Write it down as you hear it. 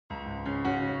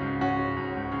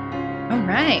All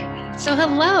right. So,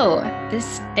 hello.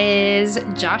 This is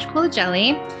Josh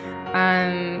Colagelli.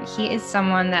 He is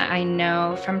someone that I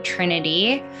know from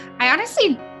Trinity. I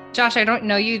honestly, Josh, I don't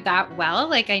know you that well.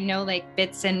 Like, I know like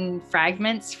bits and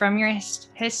fragments from your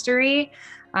history,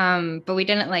 but we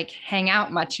didn't like hang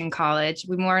out much in college.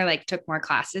 We more like took more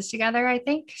classes together, I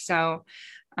think. So,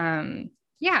 um,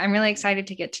 yeah, I'm really excited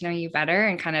to get to know you better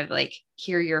and kind of like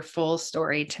hear your full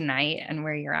story tonight and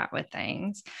where you're at with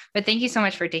things. But thank you so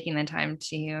much for taking the time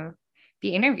to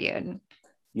be interviewed.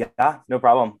 Yeah, no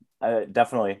problem.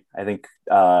 Definitely. I think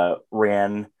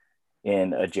ran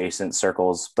in adjacent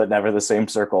circles, but never the same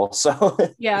circle. So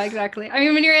Yeah, exactly. I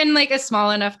mean, when you're in like a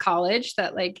small enough college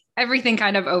that like everything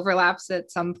kind of overlaps at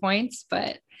some points,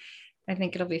 but I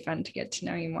think it'll be fun to get to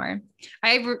know you more.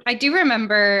 I do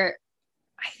remember,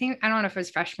 I don't know if it was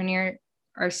freshman year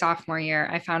or sophomore year,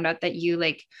 I found out that you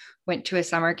like went to a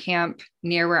summer camp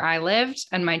near where I lived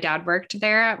and my dad worked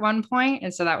there at one point.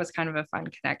 And so that was kind of a fun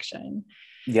connection.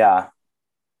 yeah,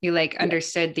 You like yeah,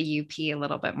 understood the UP a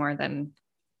little bit more than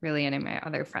really any of my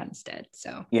other friends did. So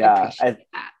I yeah. appreciate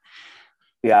that.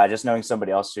 Yeah, just knowing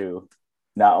somebody else who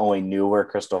not only knew where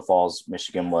Crystal Falls,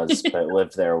 Michigan was, but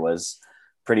lived there was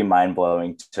pretty mind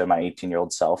blowing to my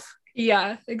 18-year-old self.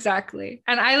 Yeah, exactly.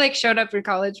 And I like showed up for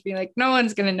college being like, no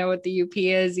one's gonna know what the UP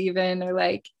is even or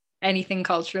like anything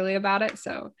culturally about it.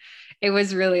 So it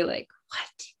was really like,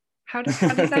 what? How does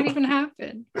that even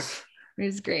happen? It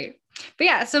was great. But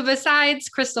yeah, so besides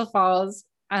Crystal Falls,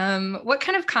 what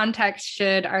kind of context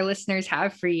should our listeners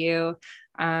have for you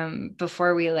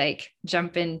before we like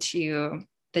jump into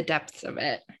the depths of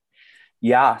it?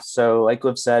 Yeah, so like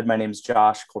Liv said, my name is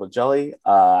Josh Coldagelli.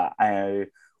 I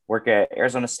work at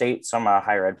Arizona State, so I'm a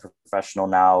higher ed professional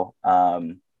now.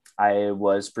 I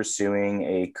was pursuing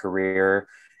a career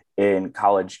in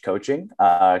college coaching,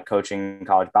 coaching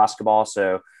college basketball.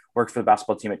 So worked for the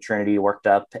basketball team at Trinity, worked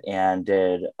up and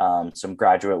did some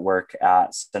graduate work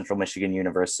at Central Michigan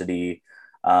University,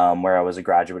 where I was a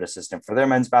graduate assistant for their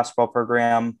men's basketball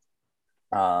program.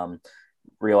 Um,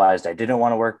 Realized I didn't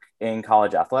want to work in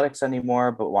college athletics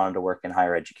anymore, but wanted to work in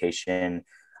higher education.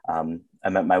 I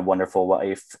met my wonderful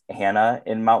wife, Hannah,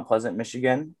 in Mount Pleasant,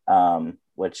 Michigan,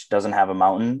 which doesn't have a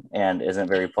mountain and isn't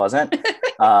very pleasant.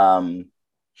 Um,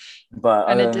 but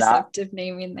Kind other of than that, deceptive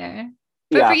naming there.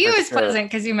 But for yeah, you, for it's sure. pleasant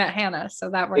because you met Hannah. So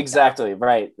that worked out. Exactly.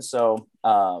 Right. So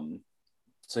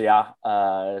yeah.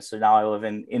 So now I live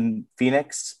in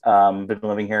Phoenix. Been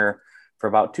living here for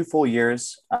about 2 full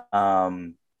years. Uh,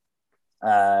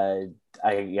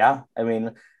 I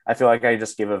mean, I feel like I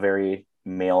just give a very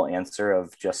male answer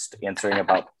of just answering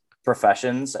about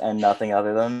professions and nothing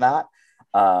other than that.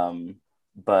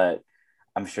 But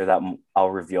I'm sure that I'll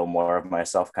reveal more of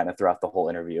myself kind of throughout the whole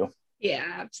interview. Yeah,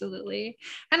 absolutely.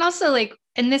 And also, like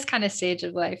in this kind of stage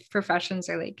of life, professions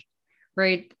are like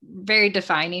very, very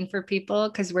defining for people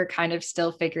because we're kind of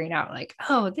still figuring out, like,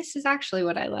 oh, this is actually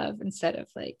what I love instead of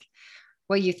like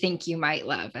what you think you might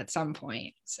love at some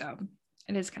point. So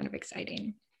it is kind of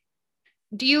exciting.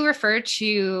 Do you refer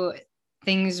to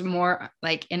things more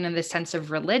like in the sense of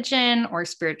religion or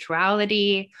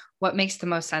spirituality? What makes the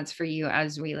most sense for you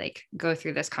as we like go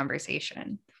through this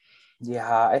conversation?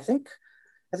 Yeah, I think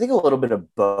a little bit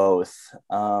of both.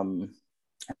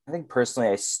 I think personally,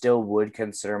 I still would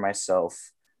consider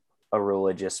myself a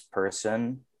religious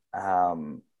person.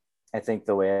 Um, I think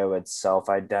the way I would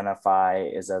self-identify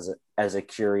is as a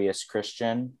curious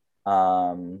Christian.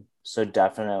 So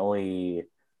definitely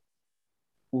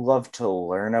love to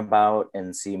learn about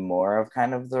and see more of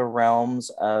kind of the realms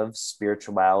of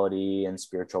spirituality and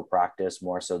spiritual practice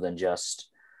more so than just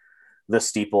the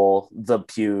steeple, the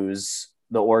pews,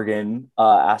 the organ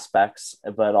aspects,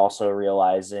 but also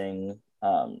realizing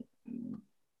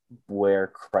where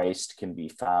Christ can be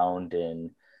found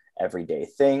in everyday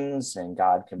things and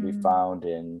God can be Mm. found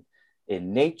in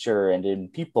nature and in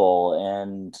people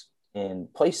and in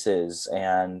places.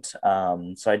 And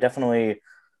so I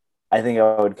think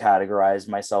I would categorize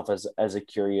myself as a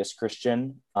curious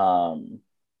Christian. And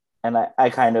I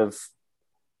kind of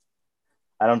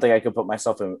I don't think I could put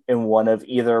myself in one of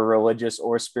either religious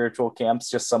or spiritual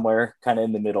camps, just somewhere kind of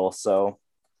in the middle. So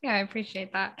Yeah, I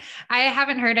appreciate that. I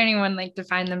haven't heard anyone like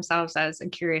define themselves as a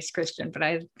curious Christian, but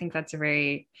I think that's a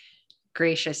very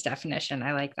gracious definition.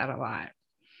 I like that a lot.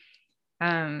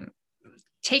 Um,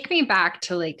 Take me back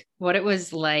to like what it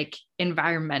was like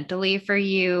environmentally for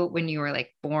you when you were like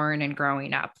born and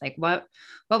growing up. Like what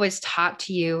was taught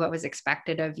to you, what was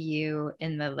expected of you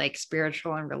in the like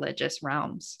spiritual and religious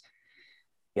realms.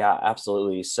 yeah,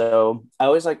 absolutely. So I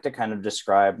always like to kind of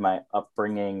describe my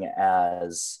upbringing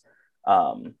as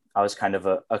I was kind of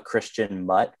a Christian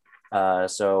mutt.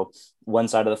 So one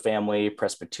side of the family,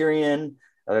 Presbyterian,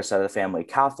 other side of the family,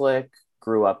 Catholic,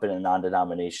 grew up in a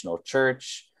non-denominational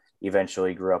church,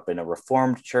 eventually grew up in a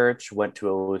Reformed church, went to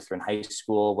a Lutheran high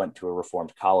school, went to a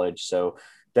Reformed college. So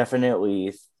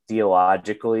definitely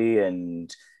theologically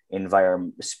and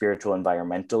spiritual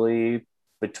environmentally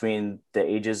between the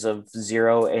ages of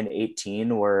 0 and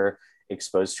 18 were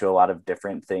exposed to a lot of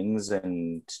different things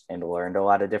and learned a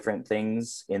lot of different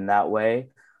things in that way.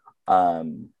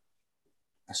 Um,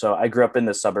 so I grew up in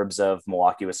the suburbs of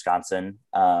Milwaukee, Wisconsin.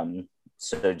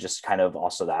 So just kind of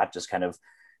also that, just kind of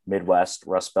Midwest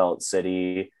Rust Belt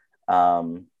city.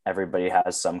 Everybody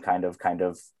has some kind of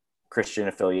Christian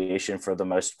affiliation for the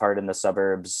most part in the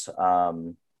suburbs,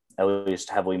 at least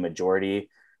heavily majority.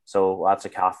 So lots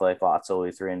of Catholic, lots of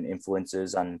Lutheran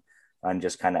influences on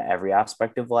just kind of every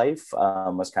aspect of life,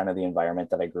 was kind of the environment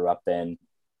that I grew up in.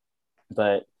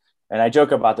 But and I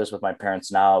joke about this with my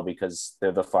parents now because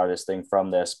they're the farthest thing from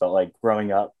this, but like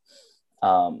growing up,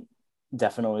 um,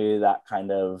 definitely that kind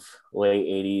of late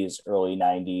 80s, early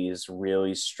 90s,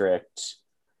 really strict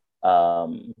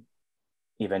um,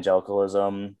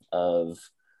 evangelicalism of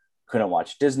couldn't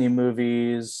watch Disney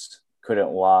movies, couldn't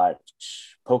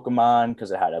watch Pokemon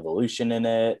because it had evolution in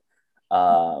it.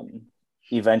 Um,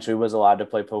 Eventually was allowed to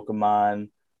play Pokemon,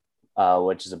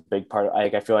 which is a big part of,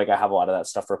 like, I feel like I have a lot of that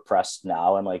stuff repressed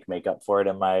now and like make up for it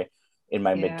in my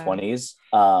mid Yeah. 20s.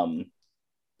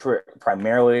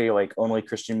 Primarily like only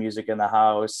Christian music in the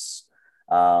house.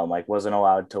 Like wasn't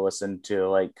allowed to listen to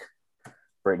like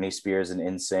Britney Spears and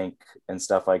NSYNC and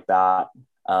stuff like that.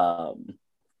 Um,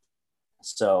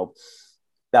 so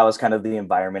that was kind of the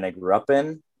environment I grew up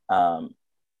in. I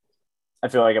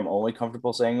feel like I'm only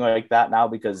comfortable saying like that now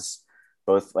because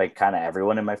both like kind of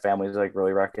everyone in my family is like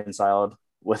really reconciled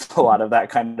with a lot of that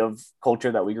kind of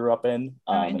culture that we grew up in,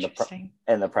 Oh, and interesting.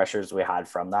 the pressures we had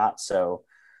from that. So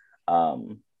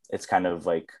it's kind of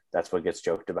like that's what gets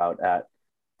joked about at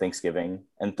Thanksgiving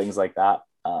and things like that.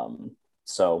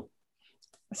 So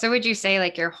So would you say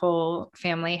like your whole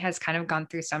family has kind of gone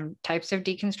through some types of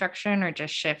deconstruction or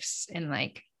just shifts in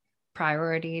like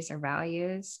priorities or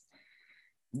values?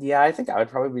 yeah, I think I would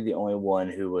probably be the only one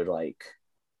who would like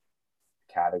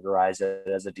categorize it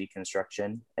as a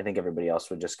deconstruction. I think everybody else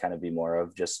would just kind of be more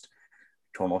of just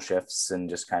tonal shifts and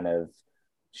just kind of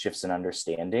shifts in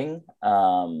understanding.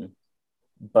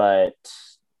 But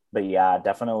but yeah,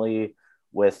 definitely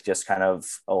with just kind of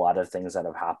a lot of things that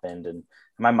have happened. And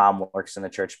my mom works in the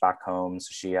church back home, so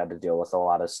she had to deal with a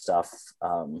lot of stuff.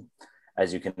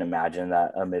 As you can imagine,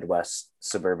 that a Midwest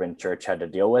suburban church had to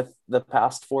deal with the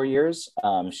past 4 years.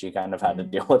 She kind of had to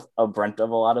deal Mm, with a brunt of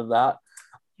a lot of that.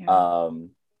 yeah.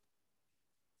 Um,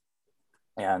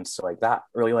 and so like that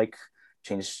really like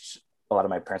changed a lot of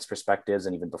my parents' perspectives,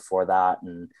 and even before that.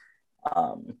 And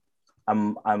um,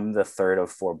 I'm the third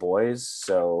of four boys,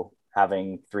 so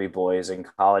having three boys in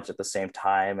college at the same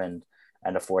time and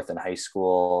a fourth in high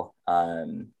school,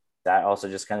 that also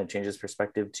just kind of changes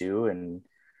perspective too. And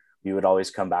we would always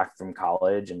come back from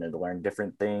college and had learned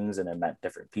different things and had met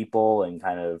different people and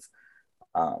kind of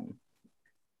um,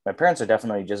 my parents are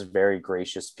definitely just very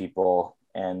gracious people,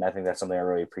 and I think that's something I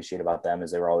really appreciate about them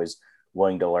is they were always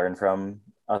willing to learn from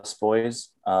us boys.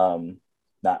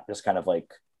 Not just kind of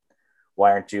like,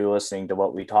 why aren't you listening to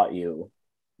what we taught you?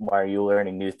 Why are you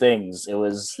learning new things? It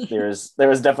was there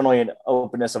was definitely an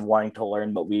openness of wanting to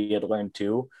learn what we had learned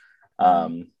too,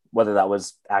 Mm. whether that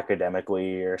was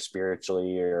academically or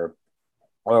spiritually or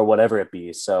whatever it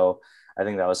be. So I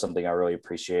think that was something I really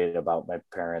appreciated about my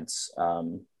parents,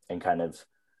 and kind of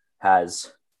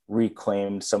has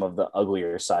reclaimed some of the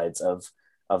uglier sides of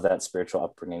that spiritual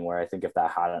upbringing. Where I think if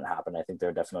that hadn't happened, I think there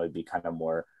would definitely be kind of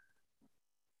more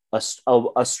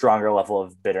a stronger level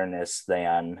of bitterness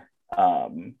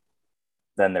um,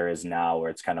 than there is now, where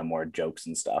it's kind of more jokes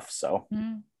and stuff. So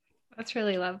Mm. That's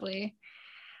really lovely.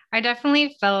 I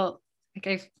definitely felt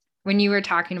like when you were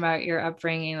talking about your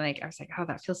upbringing, like I was like, oh,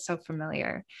 that feels so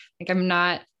familiar. Like I'm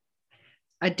not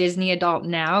a Disney adult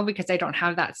now because I don't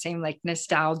have that same like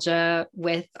nostalgia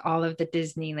with all of the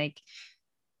Disney like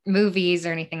movies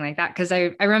or anything like that. Cause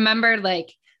I remember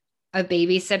like a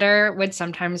babysitter would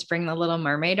sometimes bring the Little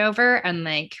Mermaid over and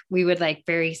like we would like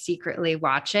very secretly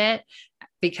watch it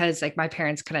because like my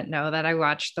parents couldn't know that I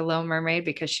watched The Little Mermaid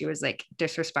because she was like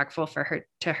disrespectful for her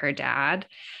to her dad.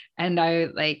 And I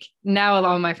like now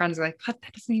all my friends are like, what?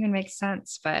 That doesn't even make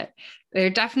sense. But there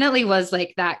definitely was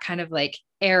like that kind of like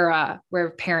era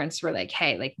where parents were like,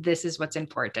 hey, like this is what's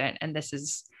important and this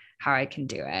is how I can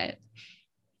do it.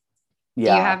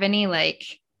 Do you yeah. have any like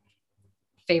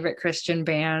favorite Christian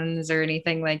bands or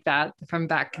anything like that from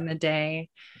back in the day?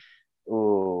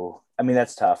 Ooh. I mean,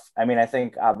 that's tough. I mean, I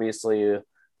think obviously,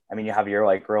 I mean, you have your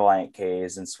like Reliant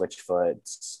K's and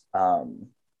Switchfoots.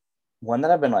 One that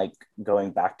I've been like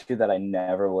going back to that I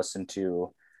never listened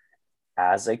to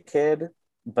as a kid,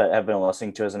 but have been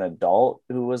listening to as an adult,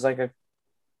 who was like a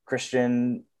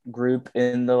Christian group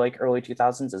in the like early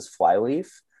 2000s, is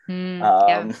Flyleaf.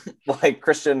 Yeah. Like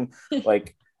Christian,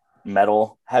 like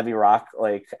metal, heavy rock.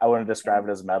 Like I wouldn't describe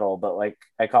it as metal, but like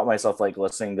I caught myself like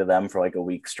listening to them for like a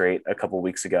week straight a couple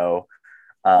weeks ago.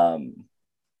 Um,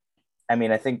 I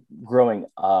mean, I think growing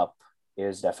up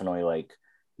is definitely like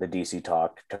the DC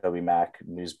Talk, Toby Mac,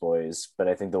 Newsboys, but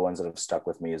I think the ones that have stuck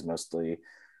with me is mostly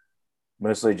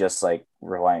just like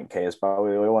Reliant K is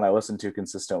probably the one I listen to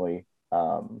consistently.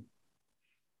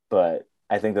 But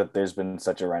I think that there's been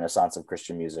such a renaissance of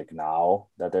Christian music now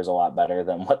that there's a lot better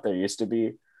than what there used to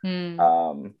be.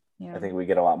 I think we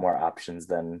get a lot more options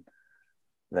than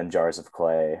Jars of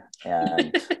Clay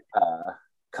and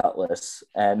Cutlass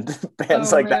and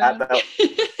bands like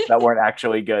that weren't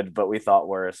actually good, but we thought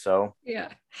were. So yeah.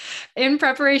 In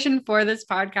preparation for this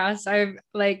podcast, I've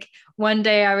like one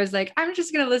day I was like, I'm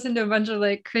just gonna listen to a bunch of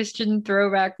like Christian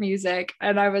throwback music,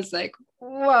 and I was like,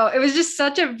 whoa! It was just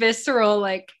such a visceral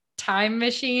like time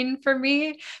machine for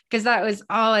me because that was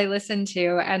all I listened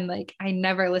to, and like I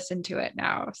never listened to it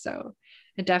now. So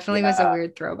it definitely was a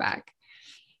weird throwback.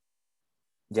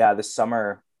 Yeah, this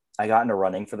summer I got into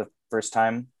running for the first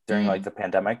time during like the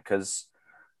pandemic because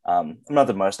I'm not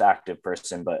the most active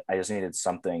person, but I just needed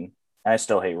something. And I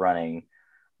still hate running,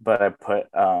 but I put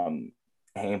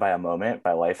Hanging by a Moment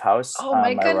by Lifehouse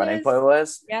on my running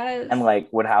playlist. Yes. And like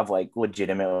would have like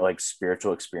legitimate like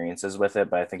spiritual experiences with it.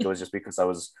 But I think it was just because I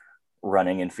was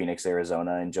running in Phoenix,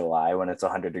 Arizona in July when it's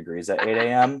 100 degrees at 8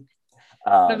 a.m.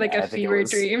 Like a fever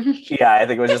dream. Yeah, I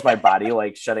think it was just my body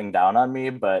like shutting down on me.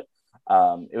 But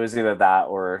it was either that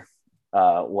or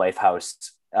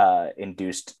Lifehouse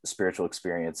induced spiritual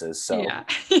experiences. So yeah.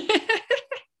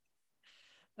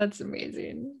 That's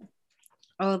amazing.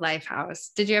 Oh,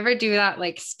 Lifehouse. Did you ever do that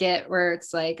like skit where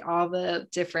it's like all the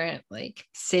different like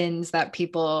sins that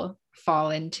people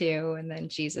fall into and then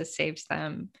Jesus saves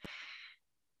them?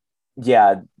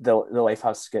 Yeah, the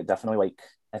Lifehouse skit definitely like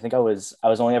I think I was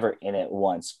only ever in it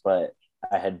once, but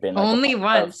I had been like only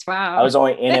once. Wow. I was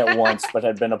only in it once, but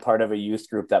had been a part of a youth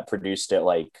group that produced it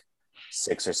like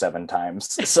 6 or 7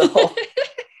 times. So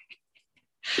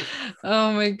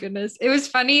oh my goodness. It was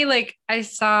funny. Like I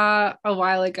saw a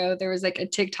while ago, there was like a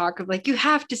TikTok of like, you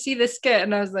have to see this skit.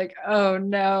 And I was like, oh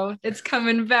no, it's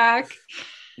coming back.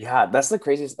 Yeah, that's the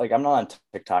craziest. Like I'm not on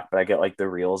TikTok, but I get like the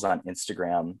reels on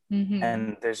Instagram.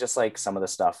 And there's just like some of the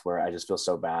stuff where I just feel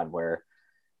so bad where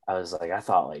I was like, I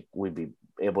thought like we'd be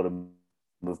able to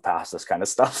move past this kind of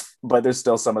stuff, but there's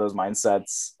still some of those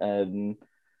mindsets and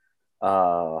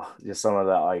just some of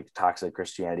that like toxic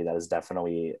Christianity that has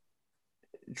definitely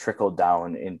trickled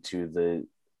down into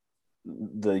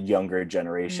the younger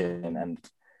generation. And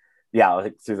yeah,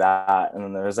 like through that. And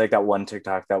then there was like that one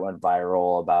TikTok that went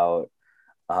viral about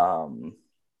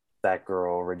that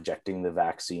girl rejecting the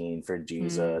vaccine for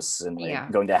Jesus and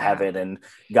like going to heaven and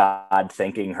God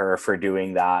thanking her for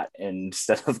doing that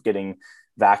instead of getting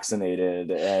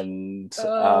vaccinated. And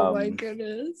oh my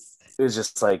goodness, it was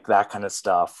just like that kind of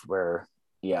stuff where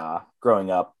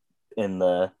growing up in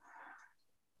the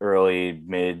early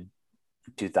mid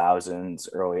 2000s,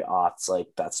 early aughts, like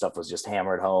that stuff was just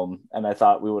hammered home, and I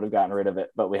thought we would have gotten rid of it,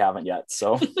 but we haven't yet.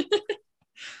 So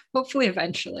hopefully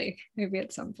eventually, maybe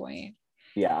at some point.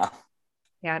 Yeah,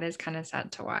 it is kind of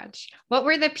sad to watch. What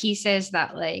were the pieces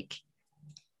that like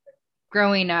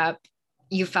growing up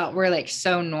you felt were like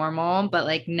so normal, but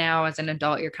like now as an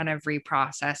adult you're kind of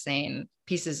reprocessing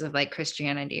pieces of like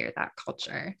Christianity or that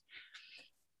culture?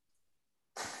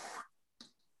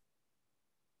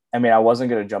 I mean, I wasn't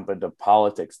going to jump into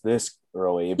politics this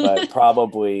early, but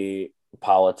probably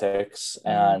politics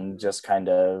and just kind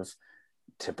of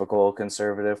typical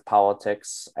conservative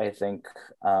politics. I think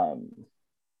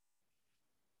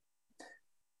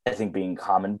being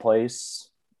commonplace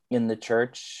in the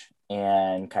church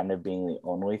and kind of being the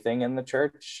only thing in the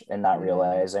church and not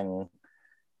realizing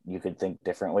you could think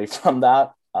differently from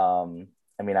that. I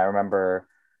mean, I remember,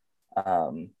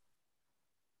 I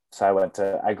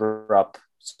grew up,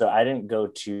 so I didn't go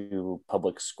to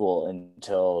public school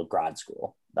until grad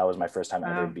school. That was my first time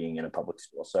ever being in a public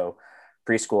school. So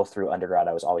preschool through undergrad,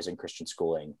 I was always in Christian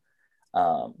schooling.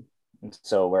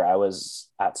 So where I was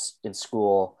in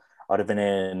school, I would have been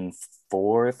in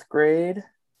 4th grade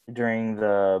during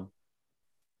the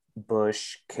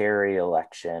Bush-Kerry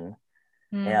election.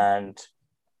 And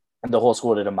the whole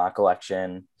school did a mock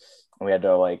election. And we had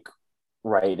to like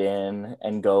write in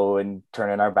and go and turn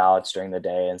in our ballots during the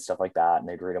day and stuff like that. And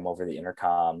they'd read them over the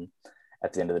intercom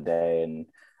at the end of the day. And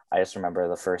I just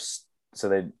remember so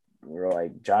they were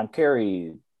like, John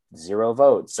Kerry, 0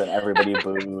 votes, and everybody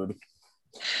booed.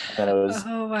 And it was,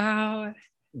 Oh, wow.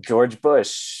 George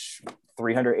Bush,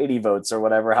 380 votes or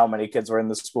whatever, how many kids were in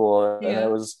the school. Yeah. And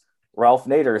it was Ralph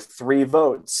Nader, 3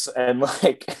 votes. And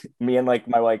like me and like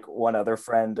my like one other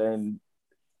friend and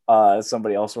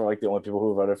somebody else were like the only people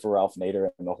who voted for Ralph Nader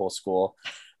in the whole school.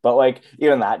 But like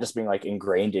even that just being like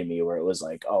ingrained in me, where it was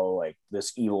like, oh, like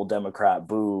this evil Democrat,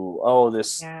 boo, oh,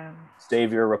 this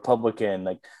savior Republican,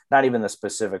 like not even the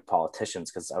specific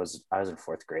politicians, because I was in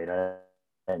 4th grade. I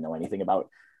didn't know anything about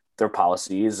their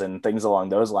policies and things along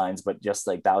those lines, but just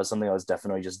like that was something that was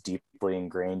definitely just deeply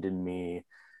ingrained in me.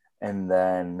 And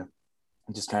then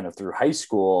just kind of through high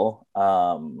school,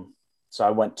 so I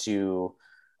went to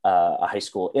a high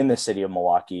school in the city of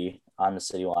Milwaukee on the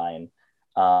city line.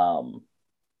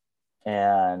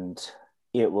 And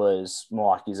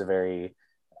Milwaukee's a very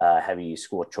heavy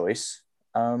school choice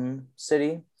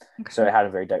city. Okay. So it had a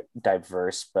very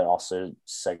diverse, but also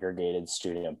segregated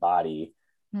student body.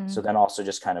 Mm-hmm. So then also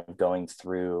just kind of going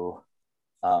through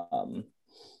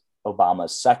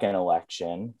Obama's second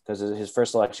election, because his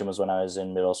first election was when I was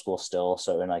in middle school still.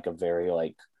 So in like a very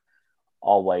like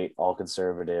all white, all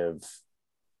conservative,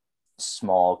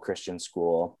 small Christian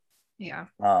school. Yeah.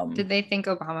 Did they think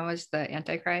Obama was the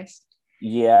Antichrist?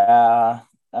 Yeah,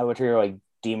 I would hear like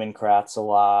Democrats a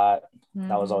lot. Mm-hmm.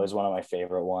 That was always one of my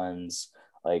favorite ones.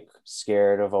 Like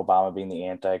scared of Obama being the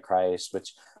Antichrist,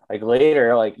 which like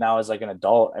later, like now as like an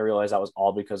adult, I realized that was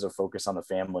all because of Focus on the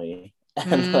Family.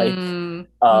 And like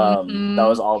that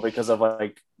was all because of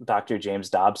like Dr. James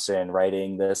Dobson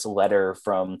writing this letter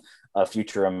from a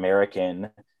future American.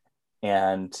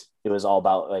 And it was all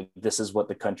about like, this is what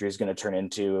the country is going to turn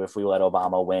into if we let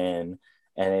Obama win.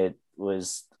 And it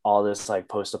was all this like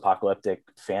post-apocalyptic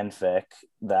fanfic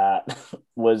that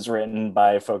was written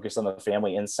by Focus on the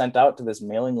Family and sent out to this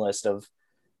mailing list of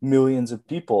millions of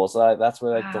people. So that's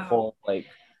where like the whole like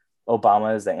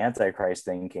Obama is the Antichrist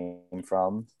thing came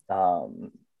from.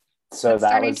 So that's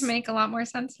starting to make a lot more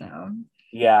sense now.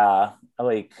 Yeah,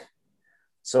 like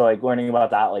so like learning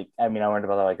about that, like I mean I learned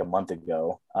about that like a month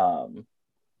ago.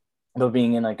 But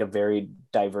being in like a very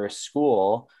diverse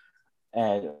school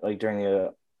and like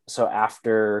so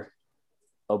after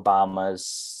Obama's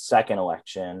second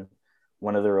election,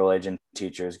 one of the religion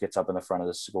teachers gets up in the front of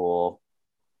the school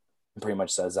and pretty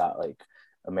much says that like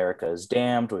America is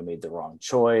damned, we made the wrong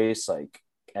choice, like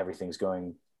everything's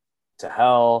going to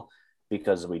hell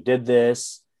because we did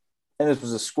this. And this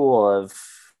was a school of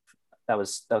that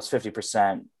was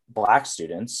 50% Black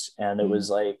students, and it was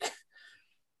like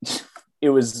it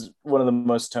was one of the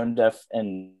most tone deaf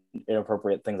and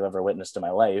inappropriate things I've ever witnessed in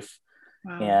my life.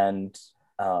 Wow. And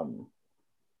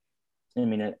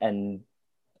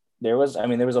there was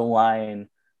a line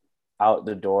out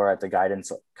the door at the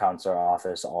guidance counselor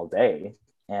office all day,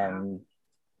 and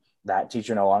that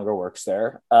teacher no longer works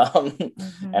there and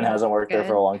hasn't worked there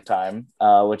for a long time,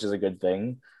 which is a good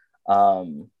thing.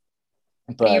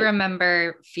 But you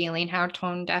remember feeling how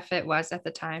tone deaf it was at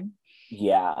the time?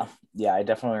 Yeah, I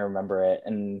definitely remember it.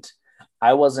 And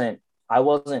I wasn't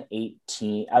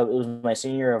 18. It was my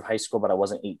senior year of high school, but I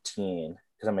wasn't 18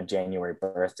 because I'm a January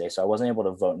birthday. So I wasn't able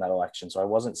to vote in that election. So I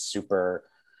wasn't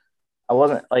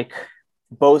like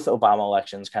both Obama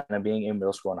elections, kind of being in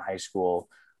middle school and high school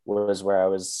was where I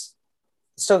was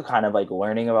still kind of like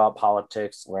learning about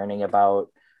politics, learning about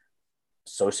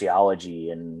sociology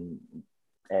and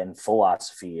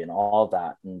philosophy and all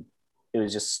that. And it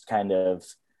was just kind of,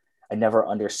 I never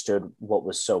understood what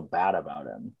was so bad about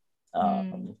him.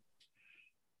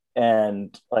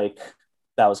 And like,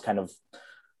 that was kind of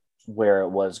where it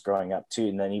was growing up too.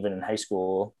 And then even in high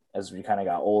school, as we kind of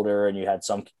got older and you had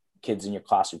some kids in your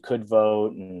class who could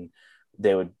vote and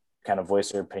they would kind of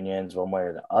voice their opinions one way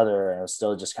or the other. And it was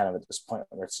still just kind of at this point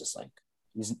where it's just like,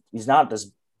 he's not this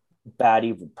bad,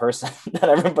 evil person that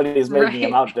everybody is making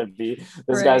him out to be.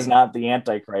 This guy's not the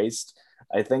Antichrist.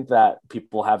 I think that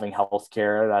people having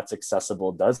healthcare that's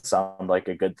accessible does sound like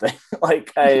a good thing.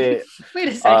 Like wait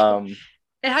a second.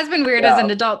 It has been weird as an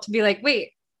adult to be like,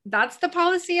 wait, that's the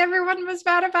policy everyone was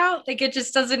bad about? Like, it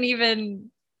just doesn't even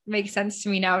make sense to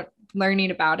me now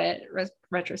learning about it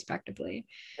retrospectively.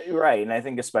 Right. And I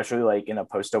think especially like in a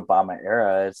post-Obama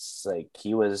era, it's like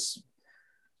he was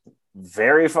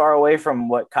very far away from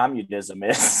what communism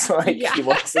is. Like he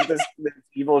wasn't this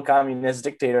evil communist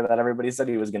dictator that everybody said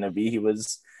he was going to be. He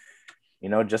was,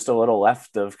 just a little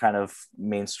left of kind of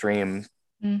mainstream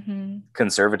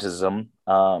conservatism.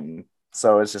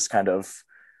 So it's just kind of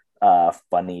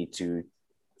funny to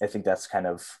I think that's kind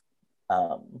of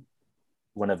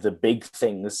one of the big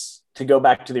things, to go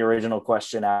back to the original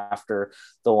question after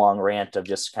the long rant of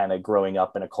just kind of growing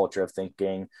up in a culture of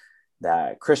thinking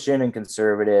that Christian and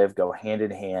conservative go hand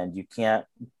in hand. You can't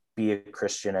be a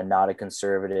Christian and not a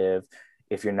conservative.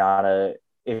 If you're not a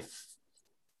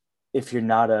if you're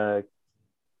not a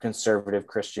conservative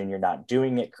Christian, you're not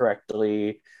doing it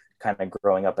correctly. Kind of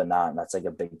growing up in that, and that's like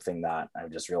a big thing that I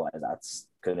just realized that's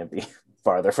couldn't be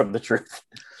farther from the truth.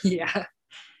 Yeah,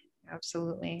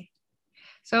 absolutely.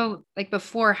 So, like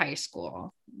before high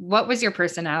school, what was your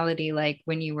personality like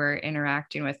when you were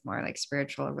interacting with more like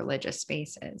spiritual or religious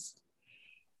spaces?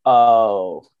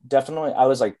 Oh, definitely. I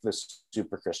was like this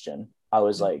super Christian. I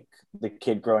was like the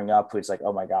kid growing up who's like,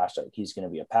 oh my gosh, like he's going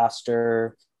to be a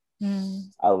pastor. Mm.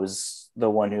 I was the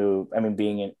one who, I mean,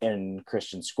 being in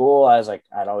Christian school, I was like,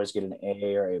 I'd always get an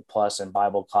A or A plus in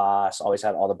Bible class, always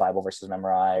had all the Bible verses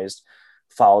memorized,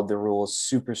 followed the rules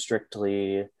super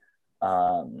strictly.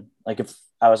 Like if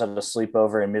I was at a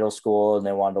sleepover in middle school and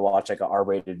they wanted to watch like an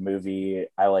R-rated movie,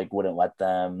 I like wouldn't let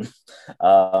them.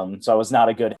 So I was not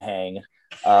a good hang.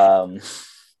 I'm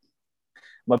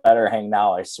a better hang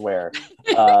now, I swear.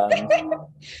 To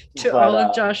all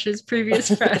of Josh's previous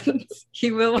friends,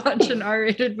 he will watch an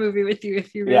R-rated movie with you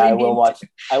if you really I will watch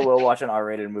an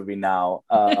R-rated movie now.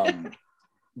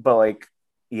 But like,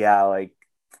 yeah, like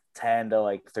 10 to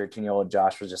like 13-year-old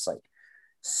Josh was just like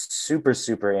super,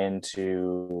 super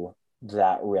into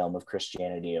that realm of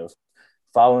Christianity, of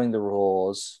following the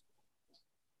rules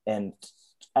and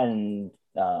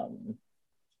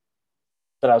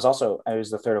but I was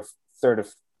the third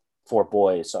of four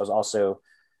boys. So I was also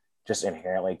just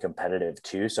inherently competitive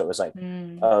too. So it was like,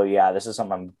 oh yeah, this is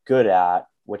something I'm good at,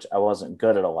 which I wasn't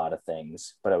good at a lot of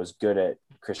things, but I was good at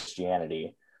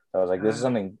Christianity. So I was like, this is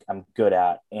something I'm good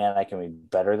at and I can be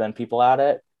better than people at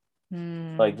it.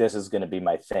 Like this is going to be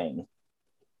my thing.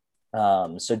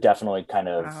 So definitely kind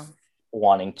of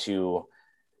wanting to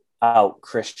out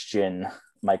Christian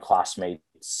my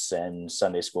classmates and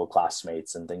Sunday school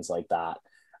classmates and things like that.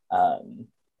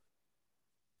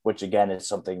 Which again is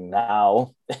something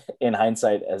now in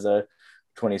hindsight as a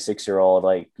 26-year-old,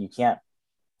 like you can't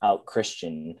out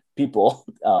Christian people.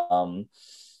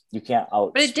 You can't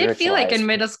out. But it did feel like in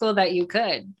middle school that you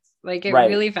could. Like it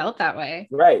really felt that way.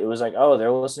 Right. It was like, oh,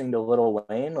 they're listening to Lil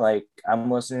Wayne. Like I'm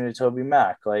listening to Toby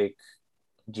Mac. Like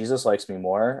Jesus likes me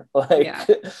more. Like,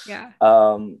 yeah.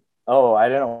 Oh, I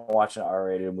didn't watch an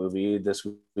R-rated movie this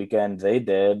weekend. They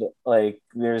did. Like,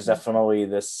 there's definitely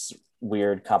this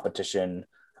weird competition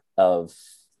of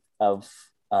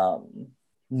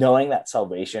knowing that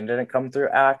salvation didn't come through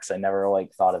acts. I never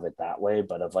like thought of it that way,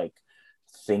 but of like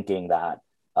thinking that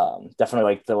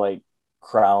definitely like the like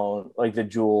crown, like the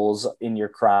jewels in your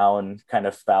crown kind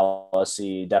of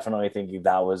fallacy, definitely thinking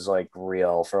that was like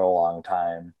real for a long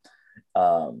time.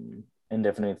 And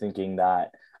definitely thinking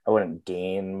that I wouldn't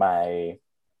gain my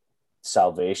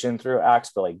salvation through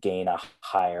acts, but like gain a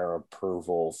higher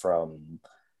approval from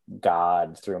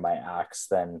God through my acts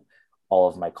than all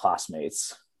of my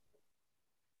classmates.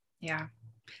 Yeah.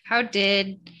 How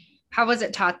was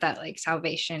it taught that like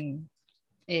salvation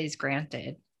is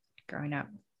granted growing up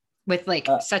with like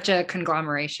such a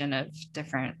conglomeration of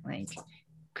different like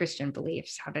Christian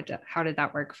beliefs? How did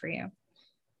that work for you?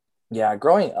 Yeah,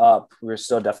 growing up, we were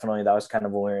still definitely, that was kind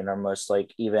of when we were in our most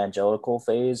like evangelical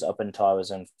phase up until I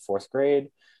was in fourth grade.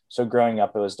 So growing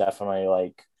up, it was definitely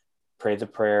like pray the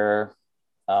prayer,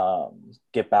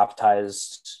 get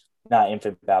baptized, not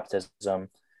infant baptism.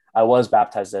 I was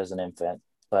baptized as an infant,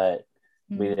 but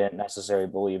we didn't necessarily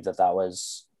believe that that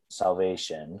was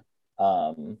salvation.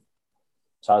 So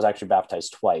I was actually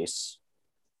baptized twice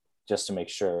just to make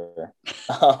sure.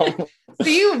 So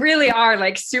you really are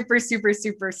like super, super,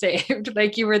 super saved.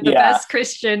 Like you were the best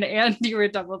Christian and you were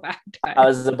double baptized. I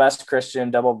was the best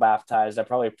Christian, double baptized. I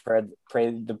probably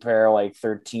prayed the prayer like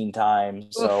 13 times.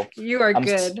 So you are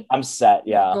good. I'm set.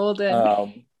 Yeah. You're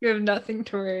golden. You have nothing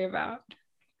to worry about.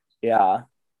 Yeah.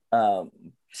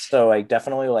 So like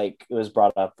definitely like it was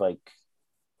brought up like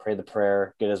pray the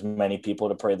prayer, get as many people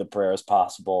to pray the prayer as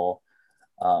possible.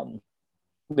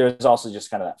 There's also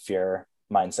just kind of that fear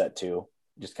mindset too,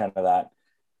 just kind of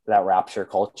that rapture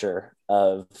culture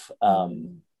of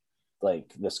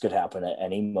like this could happen at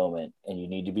any moment and you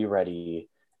need to be ready,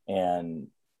 and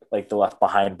like the Left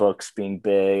Behind books being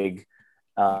big,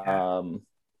 and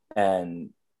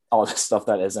all this stuff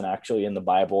that isn't actually in the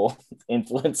Bible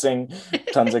influencing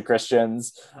tons of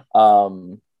Christians. I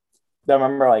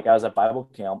remember like I was at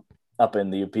Bible camp up in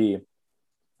the UP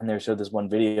and they showed this one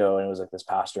video and it was like this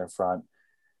pastor in front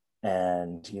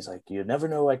And he's like, you never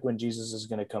know like when Jesus is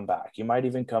going to come back. You might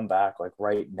even come back like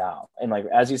right now. And like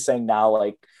as he's saying now,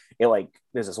 like it like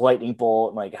there's this lightning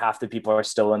bolt and like half the people are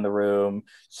still in the room.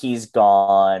 He's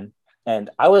gone. And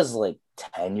I was like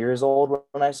 10 years old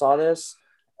when I saw this.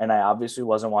 And I obviously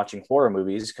wasn't watching horror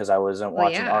movies because I wasn't Well,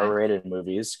 watching yeah. R-rated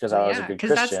movies because Well, I was a yeah, good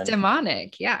because that's Christian.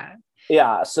 demonic. Yeah.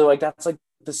 Yeah. So like that's like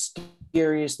the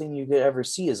scariest thing you could ever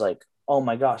see is like, oh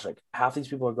my gosh, like half these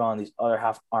people are gone, these other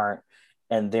half aren't,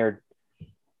 and they're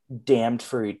damned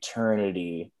for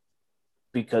eternity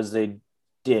because they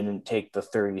didn't take the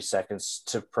 30 seconds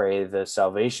to pray the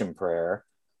salvation prayer.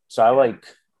 So I like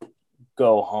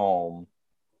go home.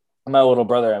 My little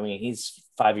brother, I mean, he's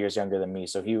 5 years younger than me.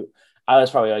 So I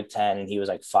was probably like 10 and he was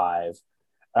like 5.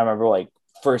 I remember like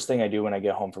first thing I do when I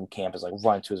get home from camp is like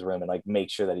run to his room and like make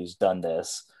sure that he's done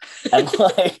this. And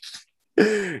like,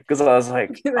 because I was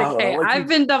like, Like, hey, like I've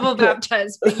been double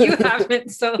baptized, but you haven't.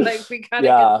 So like we gotta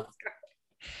yeah, get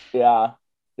this yeah.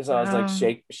 So I was like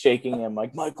going. shaking him,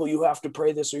 like, Michael, you have to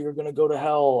pray this or you're gonna go to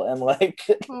hell. And like,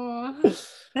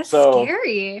 That's so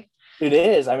scary. it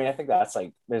is. I mean, I think that's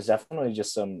like, there's definitely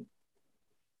just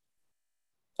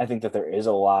I think that there is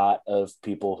a lot of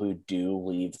people who do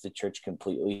leave the church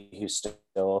completely who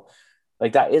still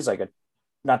like that is like a,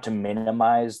 not to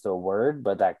minimize the word,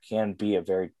 but that can be a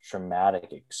very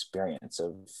traumatic experience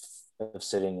of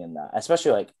sitting in that,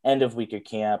 especially like end of week of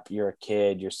camp. You're a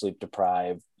kid, you're sleep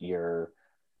deprived, you're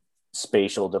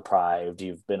spatial deprived,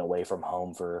 you've been away from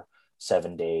home for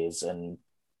 7 days, and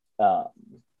um,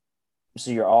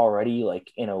 so you're already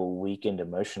like in a weakened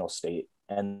emotional state,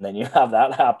 and then you have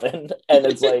that happen, and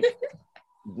it's like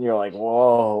you're like,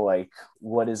 whoa, like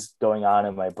what is going on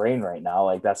in my brain right now?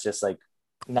 Like that's just like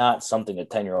not something a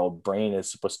 10-year-old brain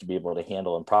is supposed to be able to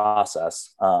handle and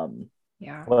process,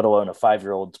 Yeah. let alone a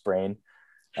 5-year-old's brain.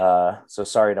 So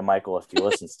sorry to Michael if he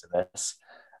listens to this.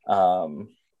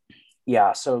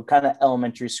 Yeah, so kind of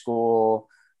elementary school,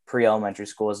 pre-elementary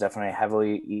school is definitely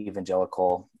heavily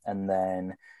evangelical. And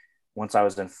then once I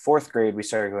was in fourth grade, we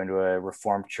started going to a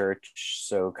Reformed church.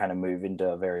 So kind of move into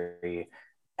a very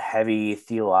heavy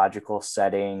theological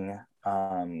setting,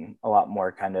 a lot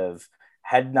more kind of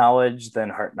head knowledge than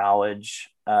heart knowledge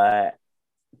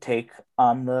take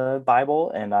on the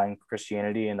Bible and on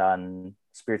Christianity and on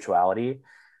spirituality.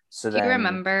 So Do you then,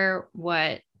 remember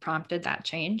what prompted that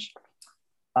change?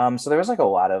 so there was like a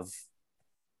lot of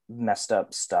messed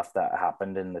up stuff that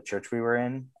happened in the church we were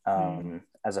in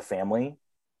as a family.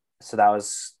 So that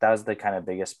was the kind of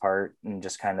biggest part, and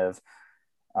just kind of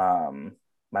um,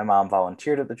 my mom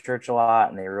volunteered at the church a lot,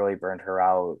 and they really burned her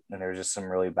out. And there was just some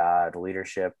really bad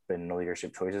leadership and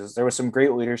leadership choices. There was some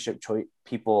great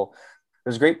people.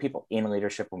 There's great people in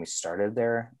leadership when we started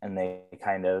there, and they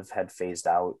kind of had phased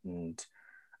out. And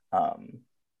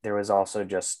there was also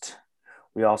just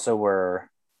we also were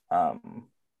um,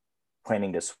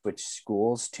 planning to switch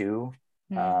schools too,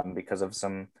 because of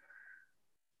some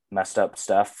messed up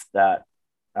stuff that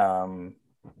um,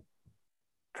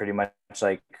 pretty much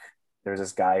like there's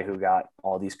this guy who got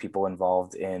all these people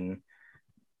involved in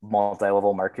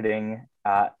multi-level marketing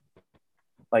at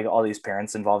like all these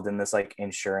parents involved in this like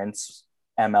insurance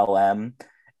MLM,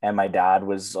 and my dad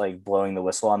was like blowing the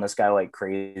whistle on this guy like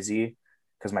crazy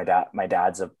because my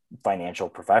dad's a financial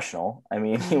professional. I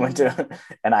mean, he went to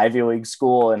an Ivy League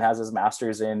school and has his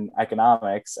master's in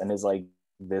economics and is like,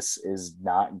 this is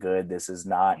not good. This is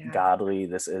not godly.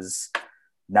 This is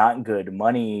not good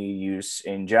money use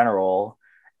in general.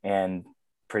 And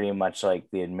pretty much like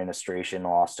the administration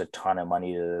lost a ton of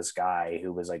money to this guy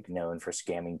who was like known for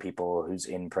scamming people, who's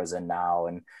in prison now.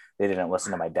 And they didn't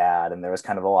listen to my dad. And there was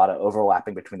kind of a lot of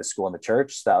overlapping between the school and the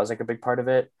church. So that was like a big part of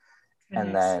it.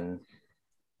 And then,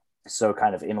 so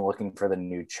kind of in looking for the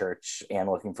new church and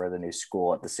looking for the new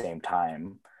school at the same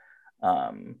time,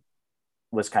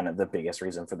 was kind of the biggest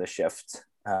reason for the shift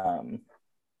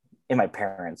in my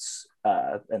parents.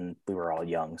 And we were all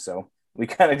young, so we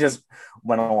kind of just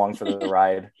went along for the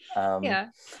ride.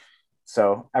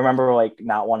 So I remember like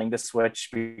not wanting to switch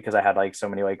because I had like so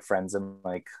many like friends in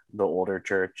like the older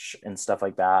church and stuff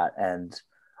like that. And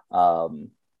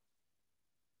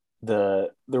the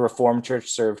Reformed church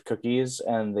served cookies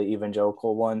and the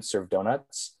evangelical one served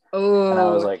donuts. And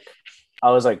I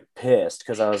was like pissed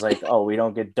because I was like, oh, we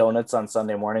don't get donuts on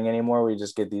Sunday morning anymore. We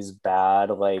just get these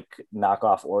bad like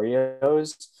knockoff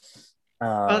Oreos.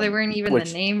 They weren't even the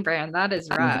name brand. That is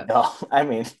rough. No, I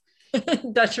mean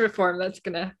Dutch Reform. That's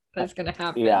gonna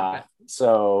happen. Yeah.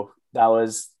 So that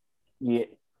was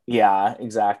yeah,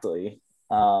 exactly.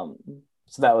 So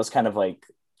that was kind of like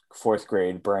fourth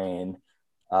grade brain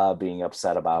being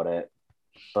upset about it.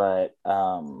 But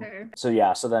so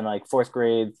yeah, so then like fourth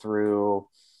grade through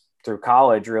through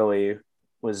college really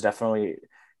was definitely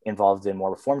involved in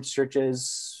more Reformed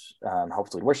churches,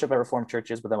 helped lead worship at Reformed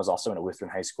churches, but then was also in a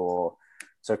Lutheran high school.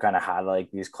 So kind of had like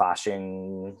these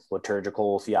clashing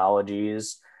liturgical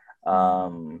theologies.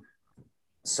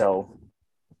 So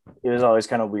it was always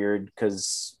kind of weird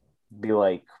because be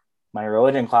like my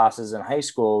religion classes in high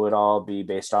school would all be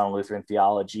based on Lutheran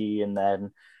theology. And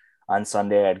then on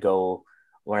Sunday, I'd go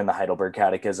learn the Heidelberg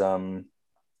Catechism.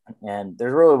 And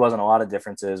there really wasn't a lot of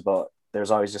differences, but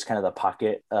there's always just kind of the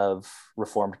pocket of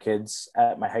Reformed kids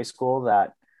at my high school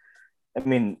that, I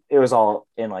mean, it was all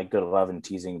in like good love and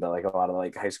teasing, but like a lot of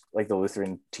like high school, like the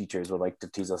Lutheran teachers would like to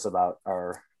tease us about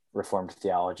our Reformed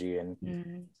theology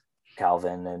and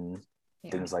Calvin and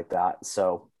things like that.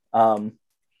 So,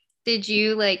 did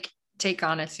you like take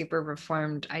on a super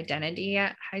Reformed identity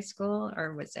at high school,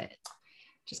 or was it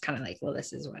just kind of like, well,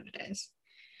 this is what it is?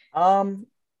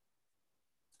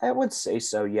 I would say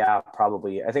so. Yeah,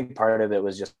 probably. I think part of it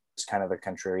was just kind of the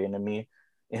contrarian in me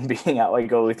in being at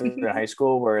like a Lutheran high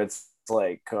school where it's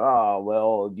like, oh,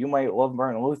 well, you might love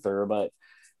Martin Luther, but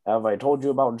have I told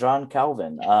you about John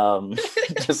Calvin?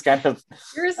 Just kind of.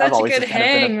 You're such a good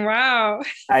hang. Wow.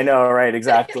 I know, right?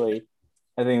 Exactly.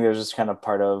 I think there's just kind of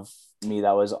part of me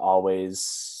that was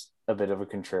always a bit of a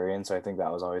contrarian. So I think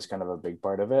that was always kind of a big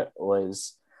part of it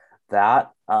was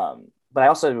that. But I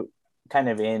also kind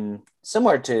of in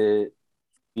similar to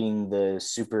being the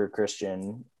super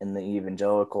Christian in the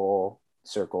evangelical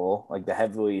circle, like the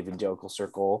heavily evangelical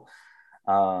circle.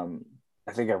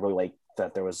 I think I really liked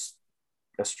that there was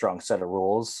a strong set of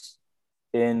rules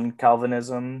in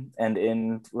Calvinism and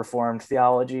in Reformed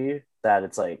theology that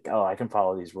it's like, oh, I can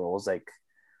follow these rules, like,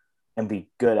 and be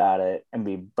good at it and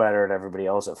be better at everybody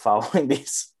else at following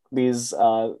these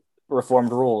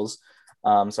Reformed rules.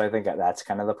 So I think that's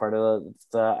kind of the part of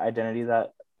the identity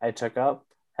that I took up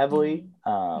heavily.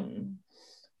 And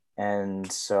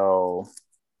so,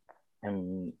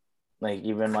 and like,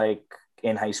 even like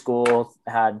in high school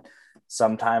had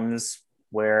sometimes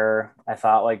where I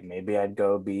thought like maybe I'd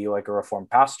go be like a Reformed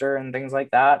pastor and things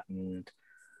like that. And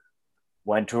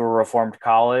went to a Reformed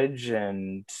college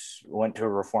and went to a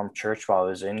Reformed church while I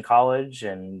was in college.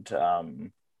 And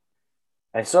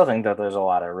I still think that there's a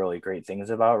lot of really great things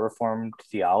about Reformed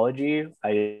theology.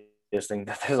 I just think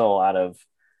that there's a lot of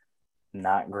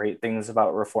not great things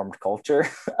about Reformed culture.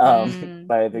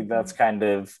 But I think that's kind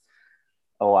of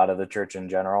a lot of the church in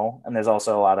general. And there's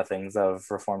also a lot of things of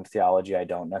Reformed theology I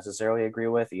don't necessarily agree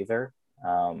with either.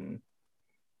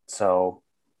 So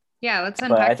yeah, let's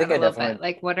unpack that a little bit.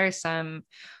 Like, what are some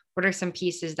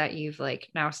pieces that you've like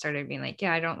now started being like,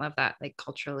 yeah, I don't love that, like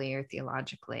culturally or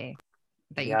theologically,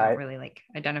 that you don't really like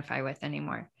identify with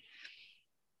anymore?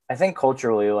 I think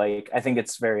culturally, like, I think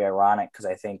it's very ironic because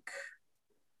I think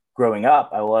growing up,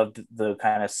 I loved the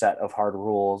kind of set of hard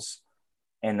rules.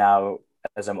 And now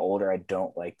as I'm older, I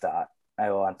don't like that. I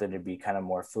want there to be kind of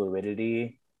more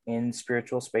fluidity in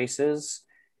spiritual spaces.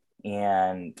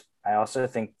 And I also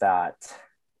think that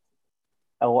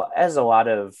as a lot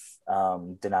of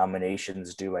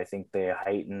denominations do, I think they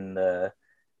heighten the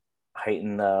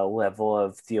level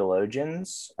of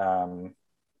theologians,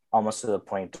 almost to the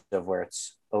point of where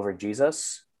it's over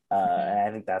Jesus. And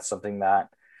I think that's something that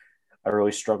I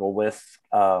really struggle with.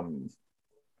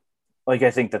 Like,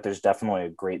 I think that there's definitely a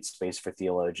great space for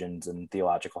theologians and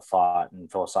theological thought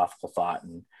and philosophical thought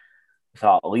and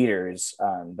thought leaders.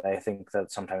 But I think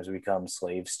that sometimes we become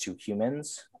slaves to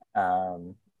humans.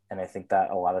 And I think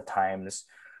that a lot of times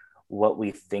what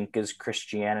we think is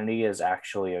Christianity is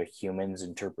actually a human's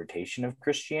interpretation of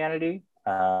Christianity.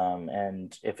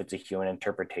 And if it's a human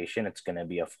interpretation, it's going to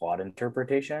be a flawed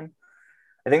interpretation.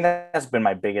 I think that's been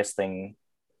my biggest thing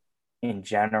in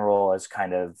general, as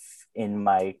kind of in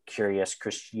my curious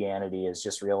Christianity, is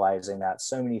just realizing that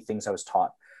so many things I was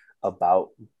taught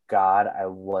about God, I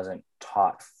wasn't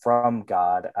taught from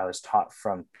God. I was taught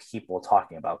from people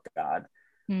talking about God.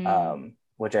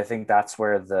 Which I think that's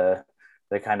where the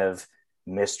kind of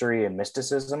mystery and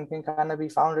mysticism can kind of be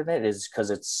found in it, is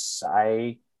because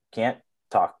I can't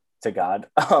talk to God.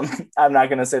 I'm not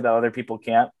going to say that other people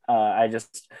can't. I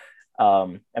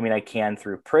mean, I can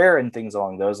through prayer and things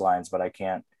along those lines, but I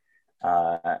can't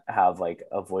have like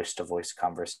a voice to voice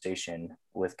conversation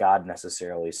with God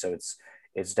necessarily. So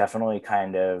it's definitely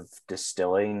kind of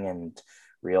distilling and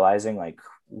realizing like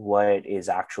what is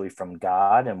actually from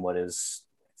God and what is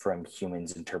from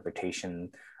humans' interpretation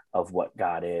of what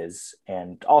God is.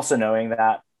 And also knowing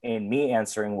that in me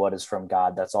answering what is from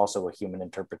God, that's also a human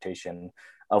interpretation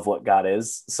of what God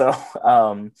is. So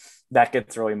that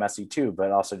gets really messy too,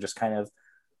 but also just kind of,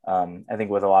 I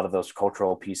think with a lot of those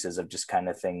cultural pieces of just kind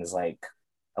of things like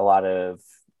a lot of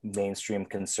mainstream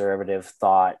conservative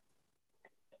thought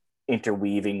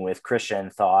interweaving with Christian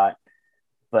thought,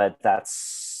 but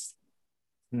that's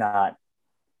not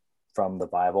from the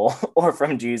Bible or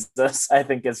from Jesus. I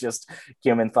think it's just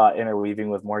human thought interweaving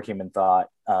with more human thought.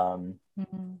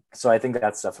 So I think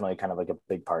that's definitely kind of like a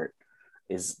big part,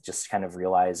 is just kind of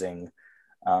realizing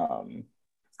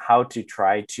how to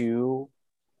try to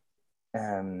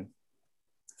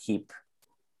keep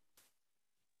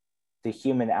the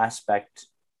human aspect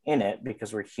in it,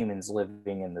 because we're humans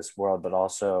living in this world, but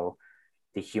also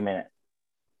the humans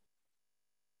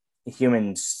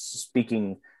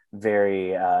speaking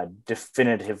very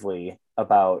definitively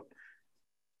about.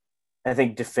 I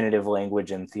think definitive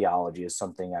language in theology is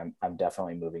something I'm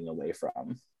definitely moving away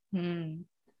from.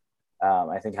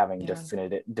 I think having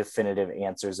definitive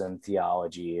answers in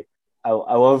theology. I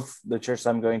love the church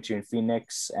I'm going to in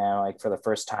Phoenix, and like for the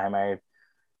first time, I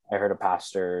heard a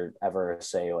pastor ever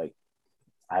say like,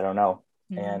 I don't know,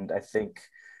 and I think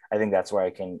that's where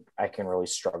I can really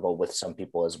struggle with some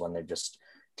people, is when they're just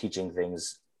teaching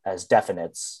things as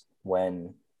definites,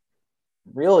 when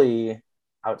really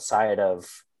outside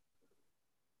of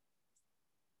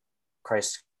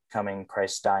Christ coming,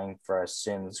 Christ dying for our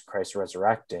sins, Christ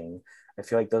resurrecting, I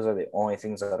feel like those are the only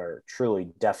things that are truly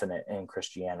definite in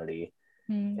Christianity,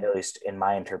 at least in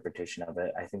my interpretation of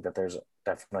it. I think that there's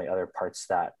definitely other parts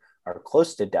that are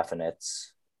close to definites,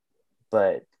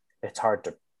 but it's hard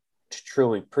to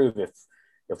truly prove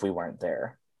if we weren't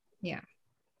there. Yeah.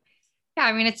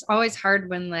 I mean, it's always hard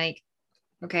when like,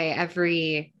 okay,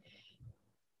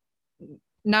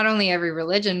 not only every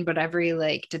religion, but every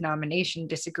like denomination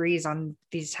disagrees on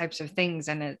these types of things.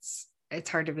 And it's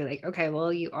hard to be like, okay,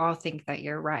 well, you all think that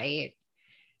you're right.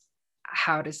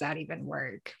 How does that even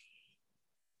work?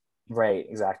 Right,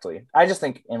 exactly. I just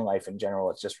think in life in general,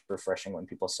 it's just refreshing when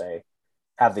people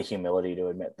have the humility to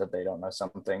admit that they don't know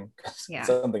something. It's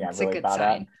something I'm really bad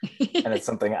at, and it's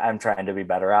something I'm trying to be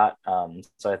better at.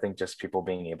 So I think just people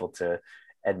being able to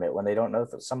admit when they don't know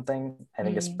something. I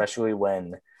think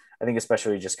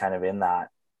especially just kind of in that,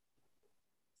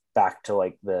 back to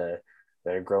like they're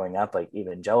growing up like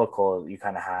evangelical, you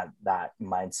kind of had that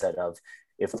mindset of,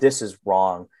 if this is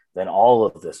wrong, then all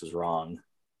of this is wrong.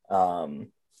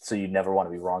 So you never want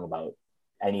to be wrong about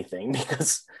anything,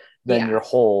 because then your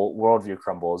whole worldview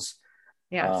crumbles.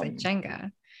 It's like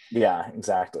Jenga. Yeah,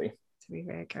 exactly. To be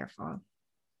very careful.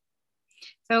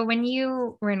 So when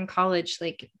you were in college,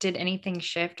 like, did anything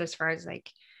shift as far as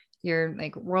like your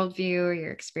like worldview or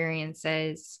your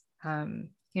experiences?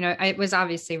 It was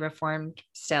obviously reformed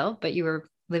still, but you were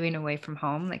living away from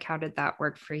home. Like, how did that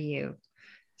work for you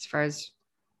as far as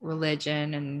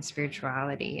religion and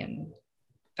spirituality and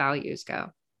values go?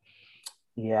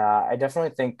 Yeah, I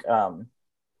definitely think,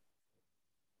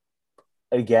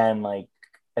 again, like,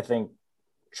 I think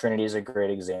Trinity is a great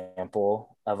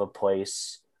example of a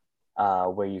place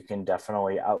where you can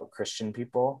definitely out Christian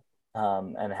people.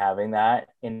 And having that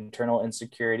internal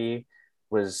insecurity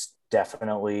was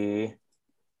definitely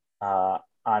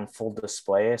on full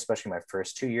display, especially my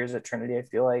first 2 years at Trinity. I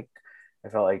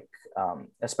felt like,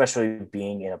 especially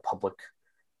being in a public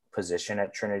position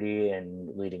at Trinity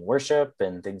and leading worship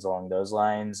and things along those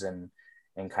lines, and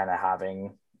kind of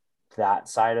having that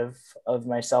side of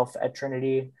myself at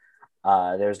Trinity,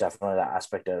 there's definitely that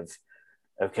aspect of,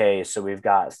 okay, so we've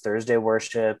got Thursday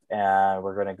worship and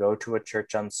we're going to go to a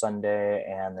church on Sunday,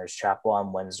 and there's chapel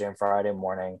on Wednesday and Friday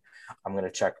morning. I'm going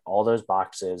to check all those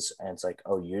boxes. And it's like,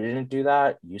 oh, you didn't do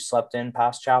that? You slept in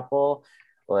past chapel?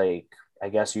 Like, I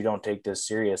guess you don't take this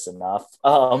serious enough.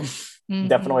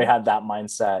 Definitely had that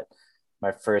mindset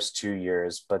my first 2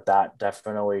 years, but that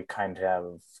definitely kind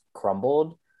of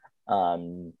crumbled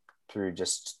through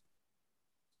just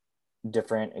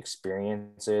different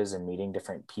experiences and meeting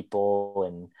different people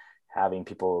and having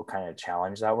people kind of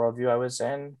challenge that worldview I was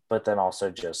in, but then also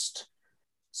just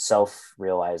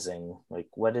self-realizing, like,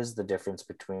 what is the difference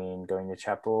between going to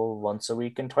chapel once a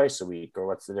week and twice a week, or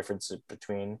what's the difference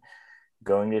between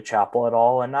going to chapel at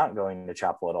all and not going to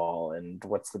chapel at all, and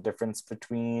what's the difference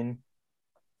between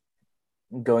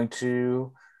going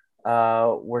to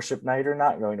worship night or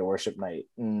not going to worship night,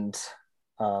 and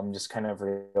just kind of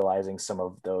realizing some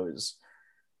of those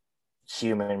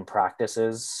human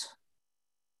practices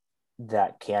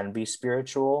that can be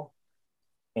spiritual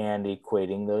and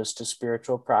equating those to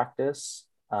spiritual practice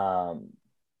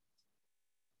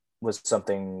was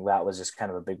something that was just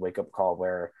kind of a big wake-up call,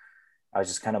 where I was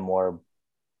just kind of more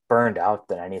burned out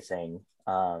than anything.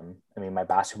 I mean, my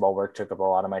basketball work took up a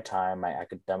lot of my time, my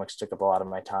academics took up a lot of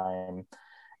my time,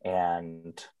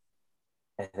 and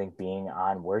I think being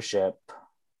on worship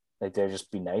Like there'd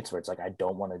just be nights where it's like, I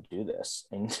don't want to do this.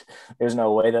 And there's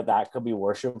no way that that could be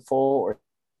worshipful or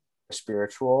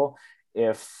spiritual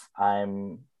if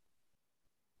I'm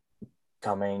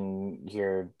coming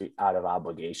here out of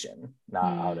obligation,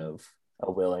 not out of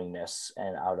a willingness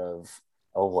and out of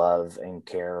a love and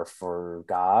care for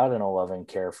God and a love and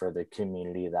care for the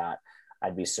community that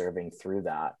I'd be serving through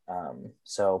that.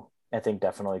 So I think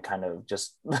definitely kind of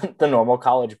just the normal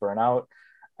college burnout.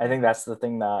 I think that's the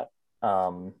thing that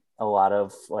a lot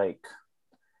of like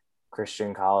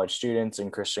Christian college students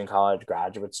and Christian college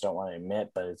graduates don't want to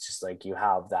admit, but it's just like you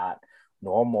have that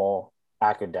normal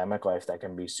academic life that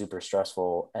can be super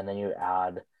stressful. And then you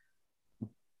add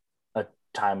a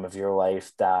time of your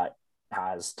life that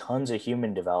has tons of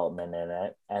human development in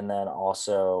it. And then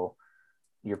also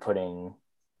you're putting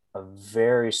a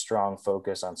very strong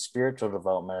focus on spiritual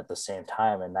development at the same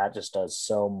time. And that just does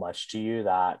so much to you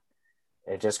that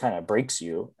it just kind of breaks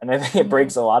you. And I think it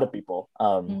breaks a lot of people.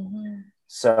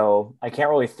 So I can't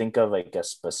really think of like a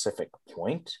specific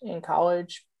point in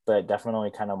college, but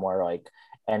definitely kind of more like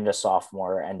end of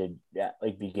sophomore, ended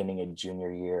like beginning of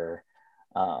junior year.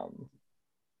 But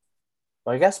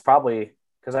I guess probably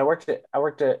because I worked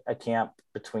at a camp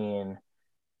between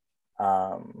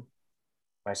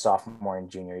my sophomore and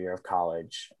junior year of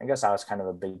college. I guess that was kind of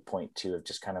a big point too, of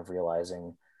just kind of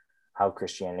realizing how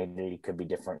Christianity could be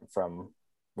different from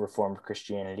Reformed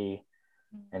Christianity,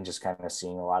 and just kind of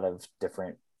seeing a lot of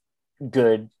different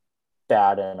good,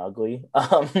 bad, and ugly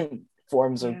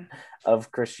forms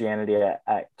of Christianity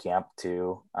at camp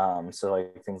too. So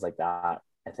like things like that,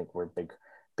 I think were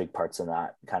big parts in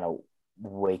that kind of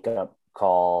wake up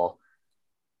call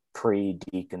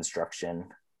pre-deconstruction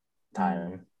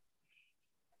time.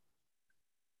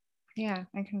 Yeah,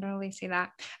 I can totally see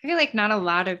that. I feel like not a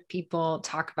lot of people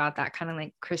talk about that kind of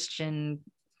like Christian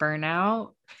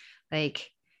burnout. Like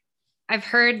I've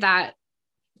heard that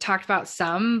talked about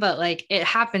some, but like it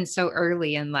happens so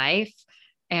early in life.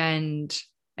 And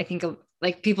I think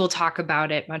like people talk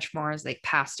about it much more as like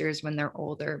pastors when they're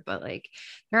older, but like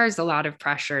there is a lot of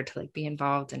pressure to like be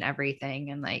involved in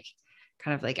everything and like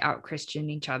kind of like out Christian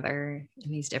each other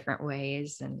in these different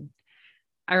ways. And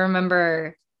I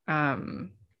remember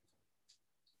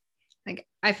like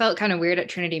I felt kind of weird at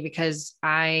Trinity because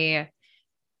from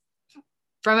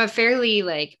a fairly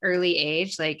like early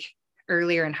age, like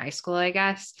earlier in high school, I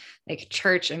guess, like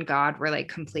church and God were like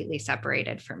completely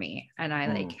separated for me. And I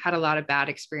like had a lot of bad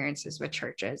experiences with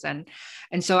churches. And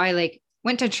so I like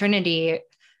went to Trinity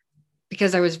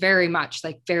because I was very much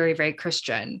like very, very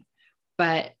Christian,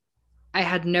 but I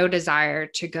had no desire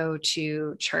to go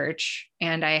to church.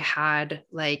 And I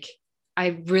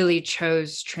really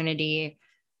chose Trinity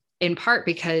in part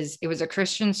because it was a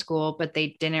Christian school, but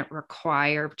they didn't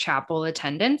require chapel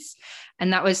attendance.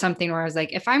 And that was something where I was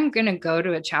like, if I'm going to go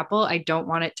to a chapel, I don't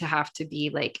want it to have to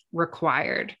be like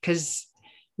required, because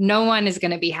no one is going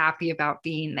to be happy about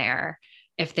being there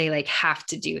if they like have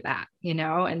to do that, you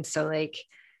know? And so like,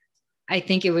 I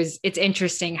think it's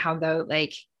interesting how though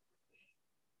like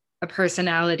a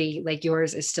personality like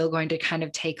yours is still going to kind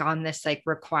of take on this like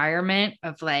requirement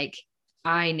of like,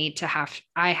 I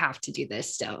have to do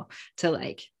this still to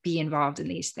like be involved in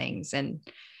these things and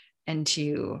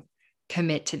to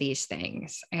commit to these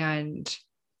things. And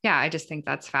yeah, I just think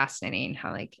that's fascinating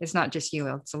how like it's not just you,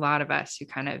 it's a lot of us who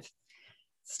kind of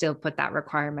still put that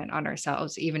requirement on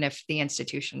ourselves, even if the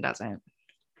institution doesn't.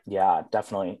 Yeah,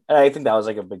 definitely. And I think that was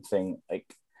like a big thing. Like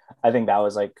I think that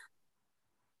was like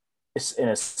in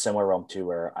a similar realm too,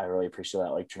 where I really appreciate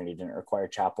that like Trinity didn't require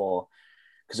chapel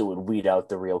because it would weed out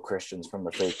the real Christians from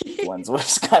the fake ones,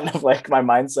 was kind of like my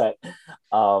mindset,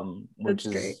 which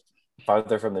is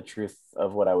farther from the truth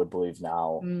of what I would believe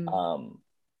now.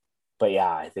 But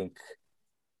yeah, I think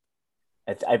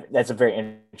that's a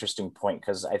very interesting point,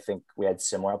 because I think we had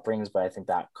similar upbringings, but I think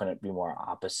that couldn't be more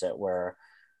opposite, where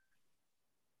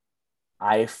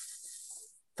I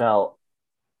felt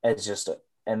as just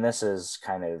and this is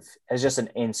kind of as just an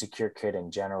insecure kid in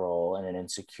general, and an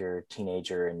insecure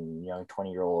teenager and young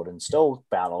 20-year-old, and still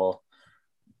battle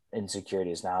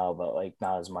insecurities now, but like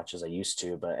not as much as I used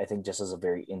to. But I think just as a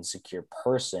very insecure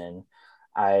person,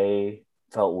 I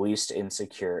felt least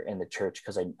insecure in the church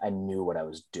because I knew what I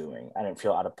was doing. I didn't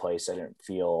feel out of place. I didn't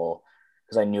feel,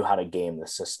 because I knew how to game the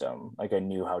system. Like I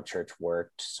knew how church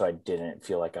worked. So I didn't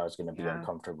feel like I was going to be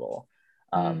uncomfortable.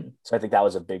 So I think that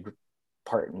was a big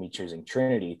part in me choosing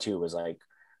Trinity too, was like,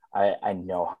 I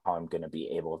know how I'm going to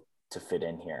be able to fit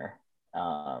in here.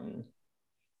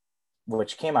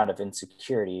 Which came out of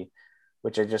insecurity,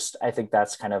 which I think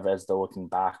that's kind of, as the looking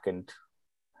back, and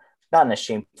not in a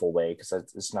shameful way, because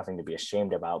it's nothing to be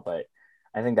ashamed about, but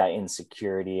I think that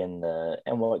insecurity and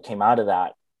what came out of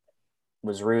that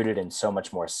was rooted in so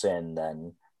much more sin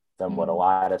than what a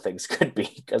lot of things could be,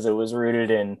 because it was rooted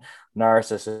in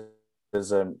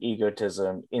narcissism,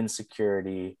 egotism,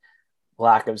 insecurity,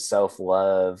 lack of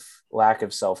self-love, lack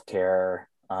of self-care,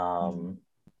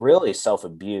 really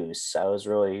self-abuse. I was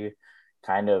really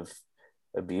kind of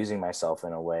abusing myself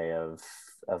in a way of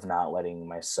not letting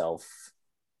myself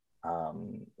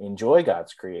enjoy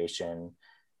God's creation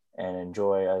and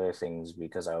enjoy other things,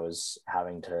 because I was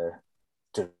having to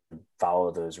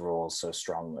follow those rules so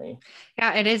strongly.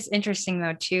 Yeah, it is interesting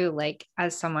though too, like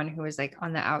as someone who was like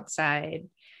on the outside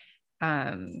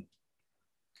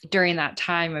during that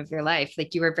time of your life,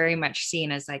 like you were very much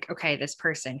seen as like, okay, this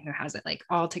person who has it like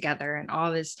all together and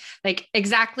all this, like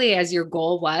exactly as your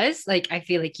goal was, like I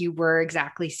feel like you were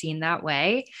exactly seen that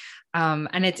way.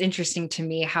 And it's interesting to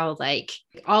me how like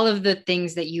all of the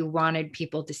things that you wanted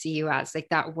people to see you as, like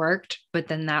that worked, but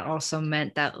then that also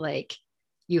meant that like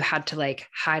you had to like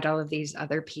hide all of these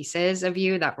other pieces of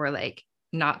you that were like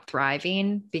not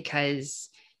thriving, because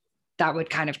that would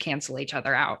kind of cancel each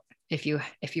other out if you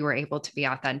were able to be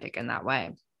authentic in that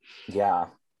way. Yeah,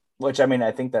 which I mean,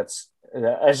 I think that's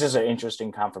just an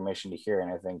interesting confirmation to hear. And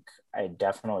I think I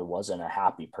definitely wasn't a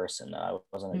happy person. I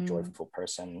wasn't a joyful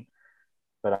person,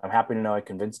 but I'm happy to know I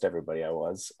convinced everybody I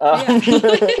was. Yeah.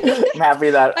 I'm happy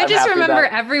that I just remember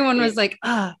everyone was like,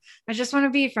 I just want to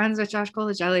be friends with Josh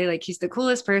Colagelli. Like he's the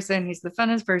coolest person. He's the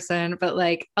funnest person. But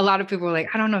like a lot of people were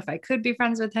like, I don't know if I could be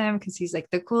friends with him because he's like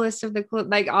the coolest of the cool,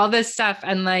 like all this stuff.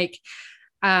 And like,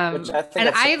 which I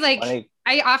think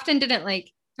I often didn't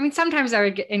like, I mean, sometimes I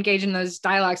would engage in those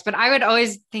dialogues, but I would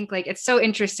always think like, it's so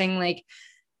interesting, like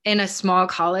in a small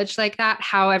college like that,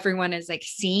 how everyone is like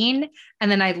seen.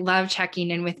 And then I love checking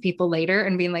in with people later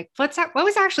and being like, what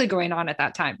was actually going on at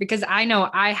that time? Because I know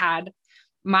I had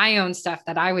my own stuff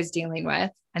that I was dealing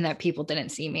with and that people didn't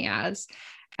see me as.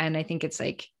 And I think it's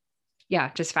like,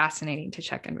 yeah, just fascinating to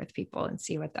check in with people and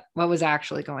see what was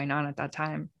actually going on at that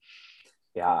time.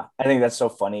 Yeah, I think that's so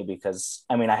funny because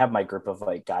I mean, I have my group of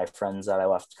like guy friends that I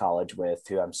left college with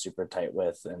who I'm super tight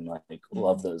with and like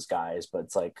love those guys, but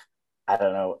it's like, I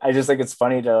don't know. I just think it's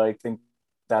funny to like think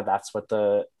that that's what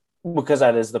because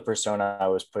that is the persona I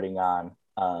was putting on.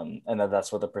 And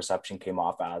that's what the perception came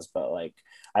off as. But like,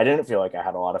 I didn't feel like I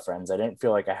had a lot of friends. I didn't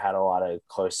feel like I had a lot of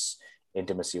close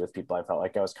intimacy with people. I felt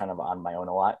like I was kind of on my own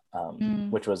a lot,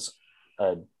 which was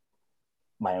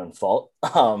my own fault.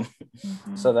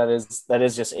 So that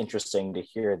is just interesting to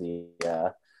hear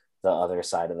the other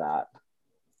side of that.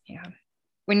 Yeah.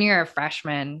 When you're a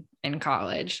freshman in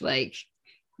college, like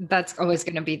that's always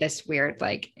going to be this weird,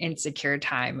 like insecure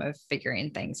time of figuring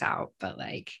things out. But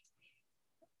like,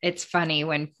 it's funny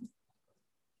when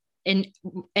in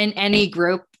any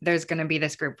group, there's going to be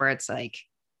this group where it's like,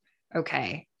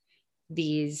 okay,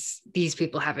 these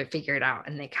people have it figured out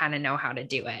and they kind of know how to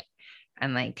do it.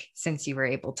 And like, since you were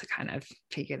able to kind of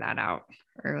figure that out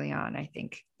early on, I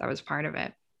think that was part of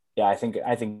it. Yeah, I think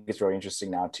it's really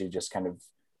interesting now to just kind of,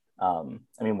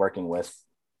 I mean, working with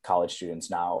college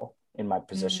students now in my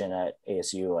position at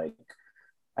ASU, like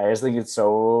I just think it's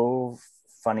so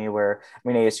funny where, I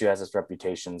mean, ASU has its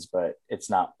reputations, but it's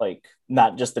not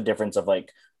just the difference of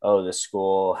like, oh, the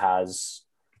school has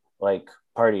like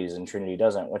parties and Trinity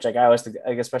doesn't, which like I always think,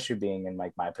 like, especially being in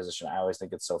like my position, I always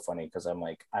think it's so funny because I'm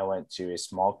like, I went to a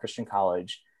small Christian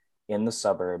college in the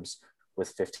suburbs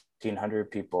with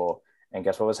 1,500 people, and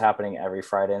guess what was happening every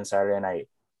Friday and Saturday night?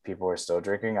 People were still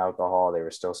drinking alcohol, they were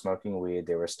still smoking weed,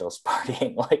 they were still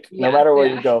partying. Like no matter where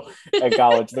you go at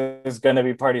college, there's gonna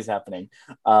be parties happening.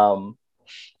 But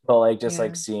like just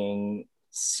like seeing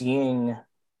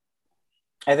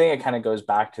I think it kind of goes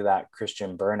back to that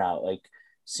Christian burnout, like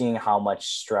seeing how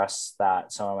much stress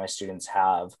that some of my students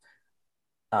have,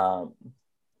 but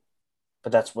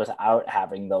that's without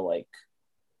having the like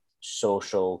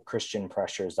social Christian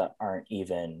pressures that aren't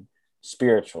even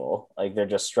spiritual. Like they're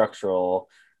just structural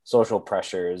social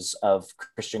pressures of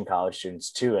Christian college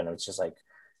students too. And it's just like,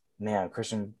 man,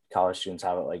 Christian college students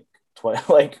have it like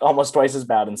like almost twice as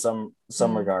bad in some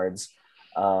regards.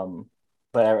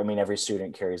 But I mean, every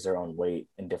student carries their own weight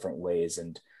in different ways,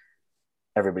 and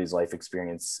everybody's life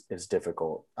experience is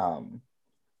difficult.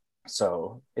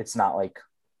 So it's not like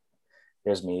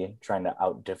there's me trying to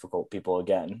out difficult people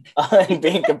again and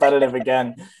being competitive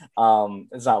again.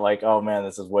 It's not like, oh man,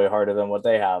 this is way harder than what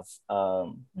they have.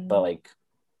 But like,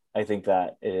 I think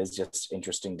that it is just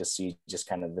interesting to see just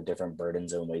kind of the different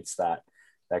burdens and weights that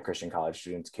Christian college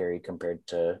students carry compared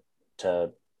to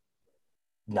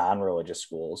non-religious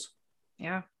schools.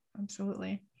 Yeah,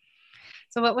 absolutely.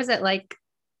 So what was it like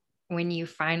when you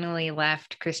finally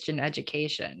left Christian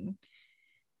education?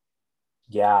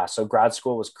 Yeah, so grad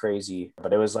school was crazy,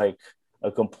 but it was like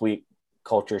a complete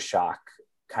culture shock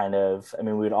kind of. I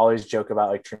mean, we would always joke about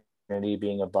like Trinity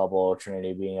being a bubble,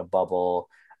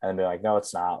 and then be like, no,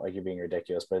 it's not, like you're being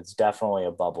ridiculous, but it's definitely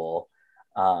a bubble.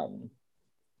 Um,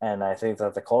 and I think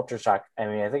that the culture shock, I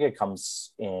mean, I think it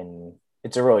comes in,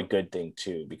 it's a really good thing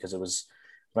too, because it was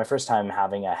my first time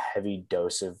having a heavy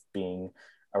dose of being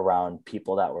around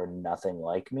people that were nothing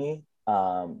like me.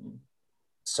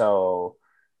 So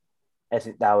I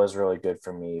think that was really good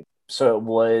for me. So it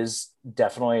was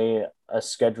definitely a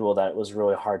schedule that was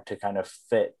really hard to kind of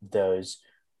fit those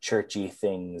churchy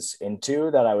things into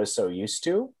that I was so used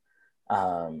to.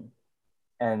 Um,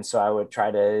 and so I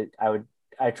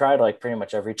tried like pretty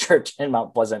much every church in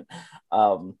Mount Pleasant.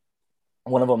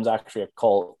 One of them is actually a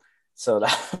cult. So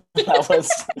that was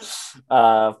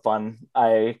fun.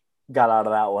 I got out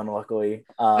of that one, luckily.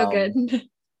 Oh, good.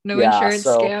 No Yeah, insurance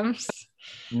so scams.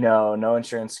 no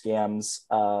insurance scams.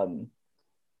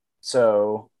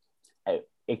 So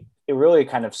it really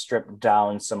kind of stripped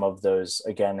down some of those,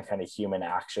 again, kind of human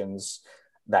actions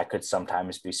that could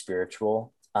sometimes be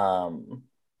spiritual,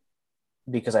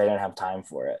 because I didn't have time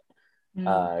for it,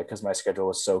 because my schedule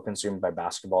was so consumed by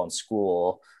basketball and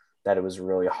school that it was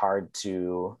really hard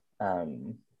to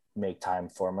make time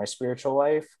for my spiritual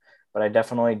life. But I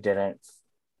definitely didn't,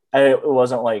 it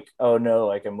wasn't like, oh no,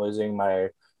 like I'm losing my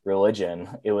religion.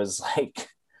 It was like,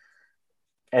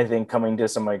 I think coming to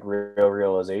some like real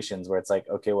realizations where it's like,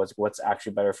 okay, what's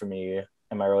actually better for me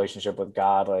in my relationship with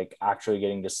God, like actually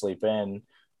getting to sleep in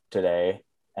today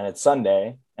and it's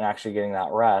Sunday and actually getting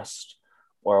that rest,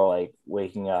 or like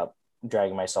waking up,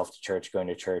 dragging myself to church, going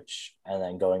to church, and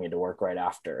then going into work right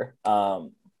after.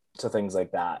 So things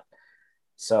like that.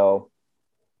 So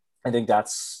I think that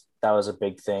was a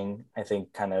big thing. I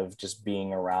think kind of just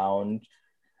being around,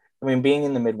 I mean, being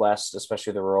in the Midwest,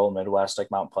 especially the rural Midwest,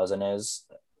 like Mount Pleasant is,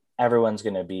 everyone's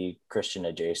going to be Christian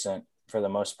adjacent for the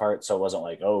most part. So it wasn't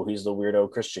like, oh, he's the weirdo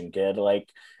Christian kid. Like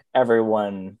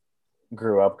everyone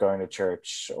grew up going to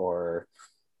church or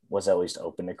was at least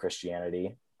open to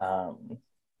Christianity.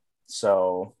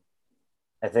 So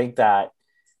I think that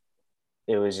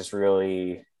it was just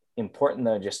really important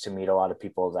though, just to meet a lot of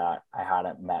people that I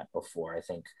hadn't met before. I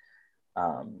think,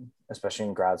 especially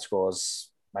in grad school, is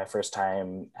my first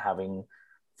time having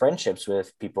friendships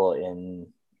with people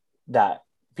that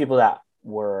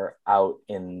were out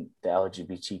in the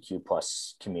LGBTQ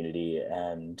plus community,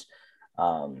 and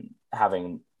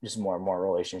having just more and more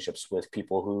relationships with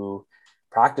people who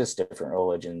practice different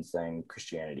religions than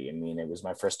Christianity. I mean, it was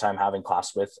my first time having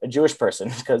class with a Jewish person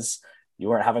because you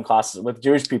weren't having classes with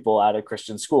Jewish people at a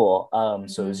Christian school.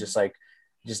 So it was just like,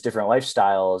 just different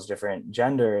lifestyles, different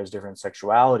genders, different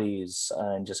sexualities,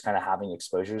 and just kind of having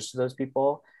exposures to those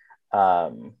people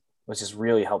was just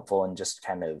really helpful in just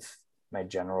kind of my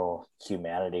general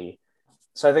humanity.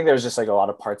 So I think there's just like a lot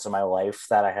of parts of my life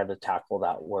that I had to tackle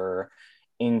that were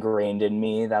ingrained in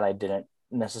me that I didn't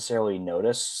necessarily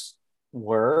notice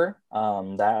were,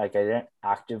 that like I didn't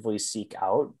actively seek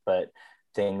out, but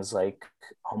things like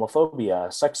homophobia,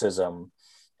 sexism,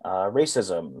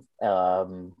 racism,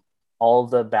 all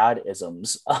the bad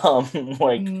isms,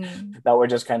 like that were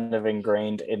just kind of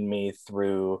ingrained in me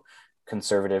through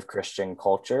conservative Christian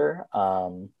culture.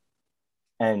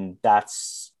 And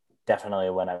that's definitely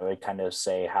when I would kind of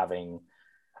say having,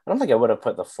 I don't think I would have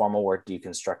put the formal word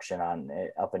deconstruction on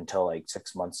it up until like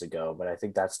 6 months ago, but I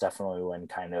think that's definitely when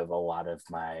kind of a lot of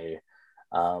my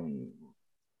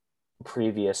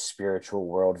previous spiritual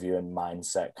worldview and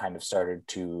mindset kind of started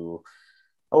to,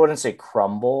 I wouldn't say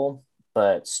crumble,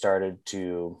 but started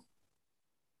to,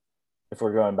 if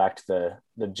we're going back to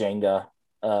the Jenga,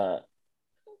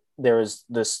 there was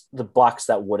the blocks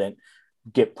that wouldn't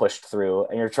get pushed through,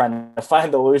 and you're trying to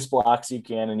find the loose blocks you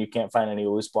can, and you can't find any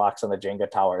loose blocks on the Jenga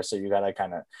tower. So you got to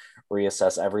kind of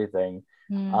reassess everything.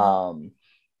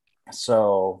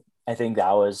 So I think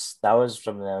that was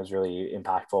something that was really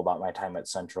impactful about my time at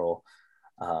Central.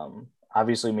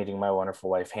 Obviously meeting my wonderful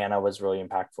wife, Hannah, was really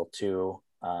impactful too.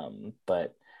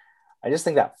 But I just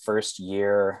think that first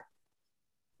year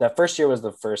was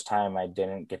the first time I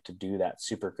didn't get to do that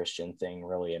super Christian thing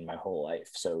really in my whole life.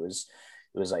 So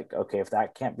it was like, okay, if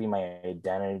that can't be my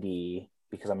identity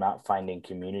because I'm not finding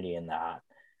community in that,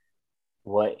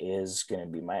 what is going to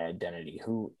be my identity?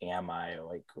 Who am I?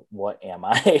 Like, what am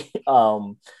I?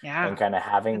 And kind of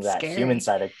having that scary. human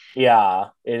side of, yeah,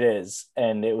 it is.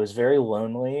 And it was very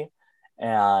lonely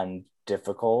and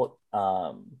difficult.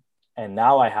 And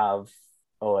now I have,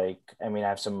 I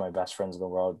have some of my best friends in the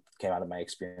world came out of my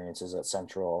experiences at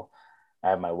Central. I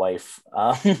have my wife,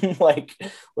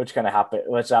 which kind of happened,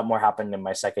 which that more happened in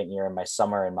my second year in my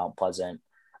summer in Mount Pleasant.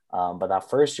 But that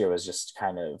first year was just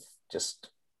kind of just,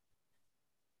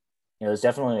 it was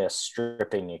definitely a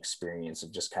stripping experience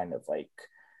of just kind of like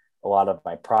a lot of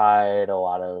my pride, a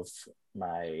lot of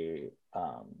my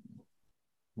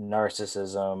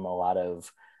narcissism, a lot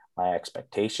of my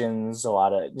expectations, a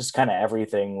lot of just kind of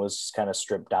everything was just kind of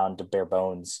stripped down to bare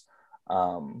bones.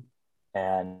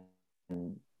 And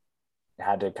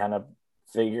had to kind of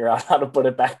figure out how to put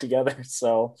it back together.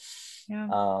 So,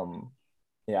 Yeah.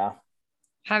 Yeah.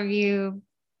 Have you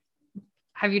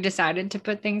decided to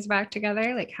put things back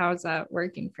together? Like, how's that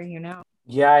working for you now?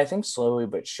 Yeah, I think slowly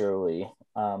but surely.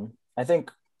 I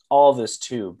think all of this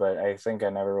too, but I think I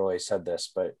never really said this,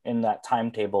 but in that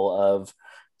timetable of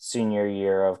senior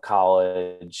year of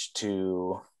college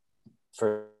to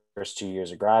first 2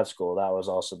 years of grad school, that was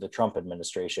also the Trump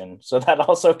administration. So that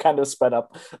also kind of sped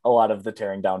up a lot of the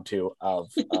tearing down too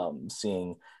of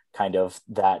seeing kind of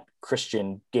that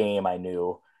Christian game I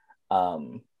knew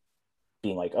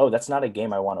being like, oh, that's not a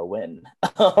game I want to win.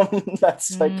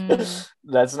 That's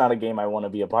that's not a game I want to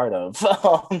be a part of.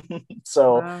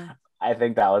 So Wow. I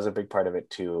think that was a big part of it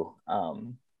too,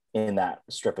 in that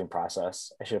stripping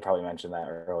process. I should have probably mentioned that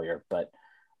earlier, but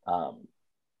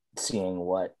seeing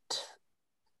what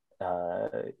uh,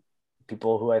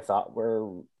 people who I thought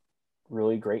were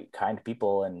really great, kind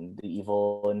people, and the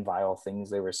evil and vile things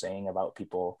they were saying about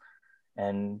people,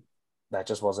 and that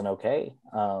just wasn't okay,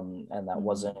 and that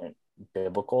wasn't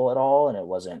biblical at all, and it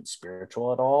wasn't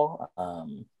spiritual at all.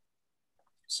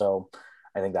 So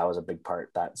I think that was a big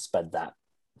part that sped that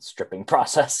stripping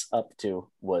process up to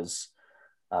was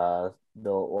the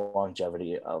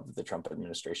longevity of the Trump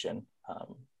administration,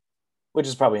 which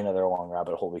is probably another long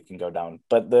rabbit hole we can go down.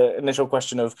 But the initial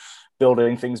question of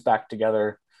building things back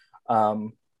together, yeah,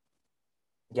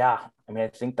 I mean, I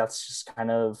think that's just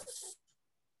kind of,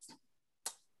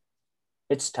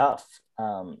 it's tough.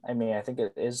 I mean, I think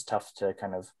it is tough to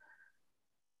kind of,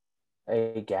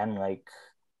 again, like,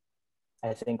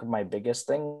 I think my biggest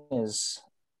thing is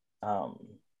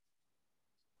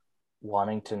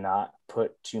wanting to not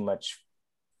put too much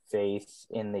faith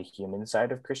in the human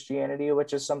side of Christianity,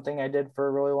 which is something I did for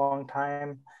a really long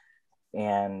time,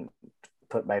 and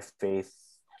put my faith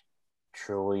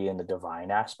truly in the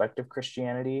divine aspect of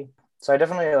Christianity. So I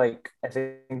definitely I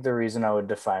think the reason I would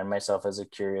define myself as a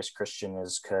curious Christian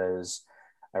is because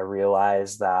I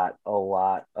realized that a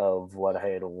lot of what I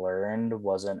had learned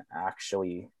wasn't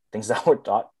actually things that were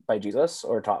taught by Jesus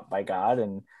or taught by God.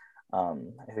 And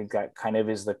I think that kind of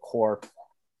is the core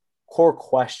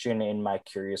question in my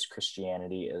curious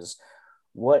Christianity is,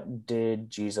 what did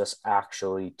Jesus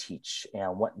actually teach,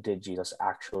 and what did Jesus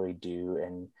actually do,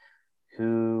 and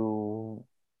who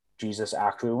Jesus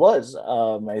actually was,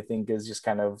 I think is just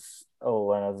kind of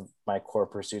one of my core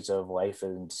pursuits of life,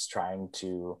 and just trying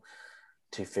to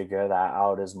figure that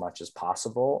out as much as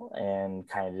possible and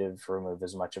kind of remove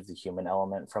as much of the human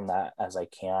element from that as I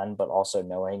can, but also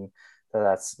knowing that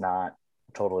that's not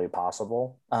totally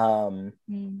possible. So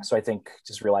I think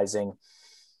just realizing,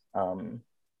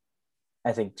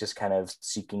 I think just kind of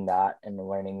seeking that and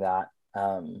learning that,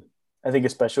 I think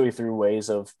especially through ways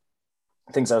of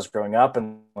things I was growing up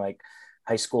in, like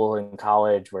high school and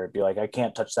college, where it'd be like, I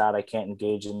can't touch that, I can't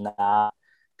engage in that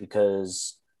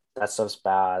because that stuff's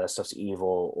bad, that stuff's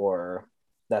evil, or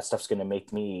that stuff's going to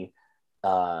make me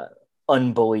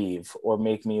unbelieve or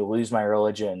make me lose my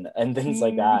religion and things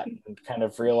like that. And kind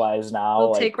of realize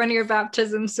now, They'll take one of your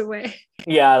baptisms away.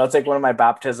 Yeah, they'll take one of my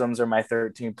baptisms or my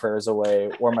 13 prayers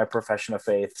away or my profession of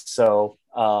faith. So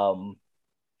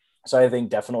I think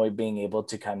definitely being able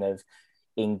to kind of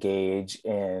engage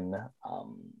in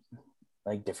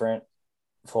like different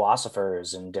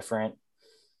philosophers and different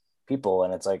people,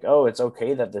 and it's like, oh, it's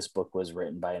okay that this book was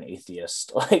written by an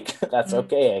atheist. Like, that's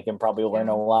okay. I can probably learn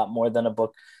a lot more than a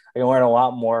book. I can learn a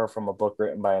lot more from a book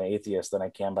written by an atheist than I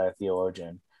can by a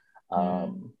theologian.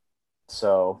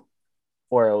 So,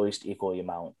 or at least equally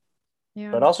amount.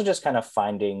 But also just kind of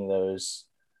finding those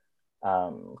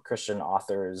Christian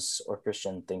authors or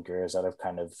Christian thinkers that are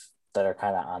kind of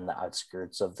on the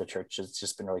outskirts of the church. It's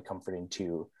just been really comforting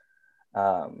too,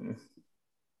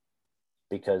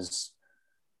 because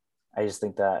I just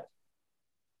think that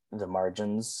the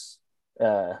margins,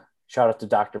 shout out to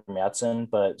Dr. Mattson,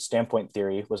 but standpoint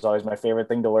theory was always my favorite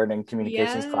thing to learn in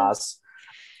communications class,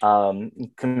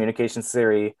 communications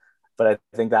theory. But I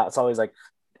think that's always like,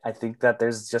 I think that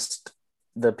there's just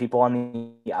the people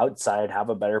on the outside have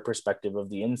a better perspective of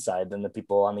the inside than the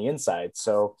people on the inside.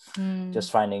 So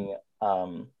just finding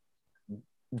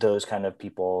those kind of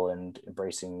people and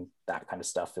embracing that kind of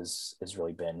stuff has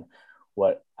really been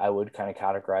what I would kind of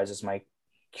categorize as my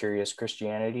curious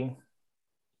Christianity.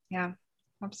 Yeah,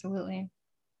 absolutely.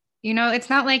 it's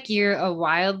not like you're a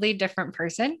wildly different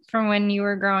person from when you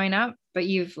were growing up, but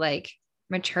you've like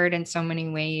matured in so many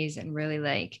ways and really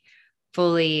like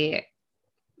fully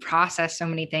processed so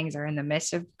many things or in the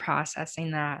midst of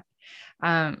processing that.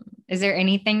 Is there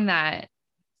anything that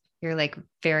you're like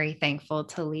very thankful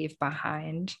to leave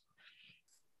behind?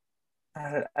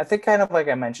 I think kind of like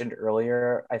I mentioned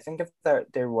earlier, I think if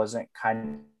there wasn't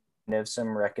kind of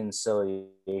some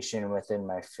reconciliation within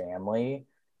my family,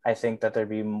 I think that there'd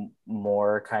be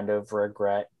more kind of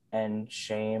regret and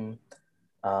shame.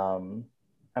 Um,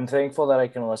 I'm thankful that I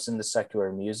can listen to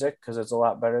secular music because it's a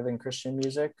lot better than Christian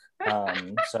music.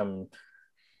 So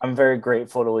I'm very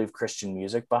grateful to leave Christian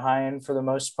music behind for the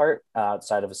most part,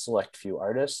 outside of a select few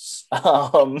artists.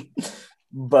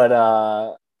 But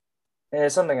and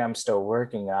it's something I'm still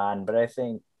working on. But I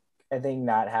think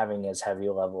not having as heavy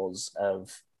levels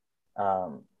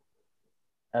um,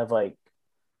 of like,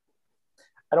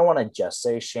 I don't want to just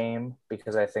say shame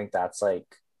because I think that's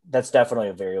definitely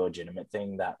a very legitimate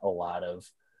thing that a lot of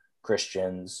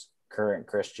Christians, current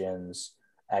Christians,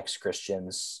 ex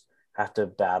Christians have to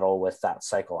battle with that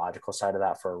psychological side of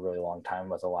that for a really long time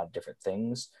with a lot of different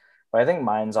things. But I think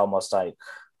mine's almost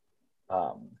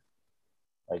um,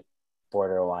 like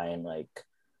borderline like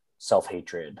self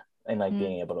hatred and like Mm,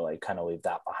 being able to like kind of leave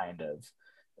that behind of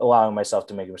allowing myself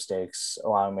to make mistakes,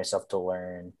 allowing myself to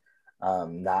learn,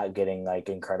 not getting like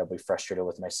incredibly frustrated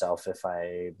with myself if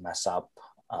I mess up,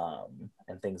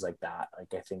 and things like that.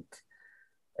 Like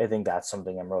I think that's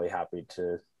something I'm really happy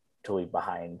to leave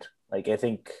behind. Like I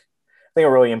think a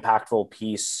really impactful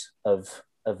piece of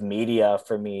media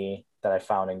for me that I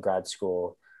found in grad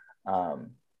school,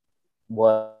 um,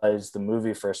 was the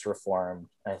movie First Reformed.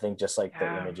 I think just like the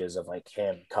yeah. images of like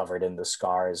him covered in the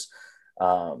scars,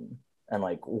 and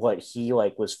like what he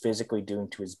like was physically doing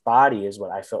to his body is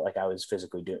what I felt like I was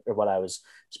physically doing, or what I was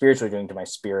spiritually doing to my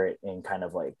spirit, and kind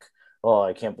of like, oh,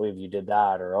 I can't believe you did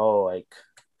that, or oh, like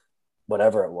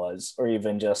whatever it was, or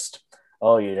even just,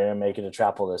 oh, you didn't make it to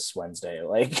chapel this Wednesday,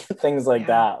 like things like Yeah.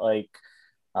 that. Like,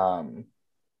 um,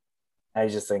 I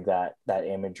just think that that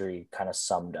imagery kind of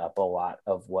summed up a lot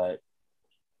of what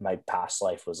my past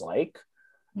life was like,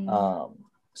 Mm, um,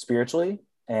 spiritually.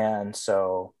 And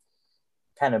so,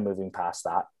 kind of moving past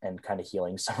that and kind of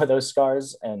healing some of those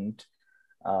scars, and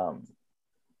um,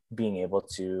 being able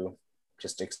to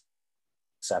just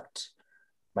accept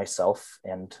myself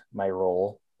and my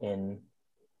role in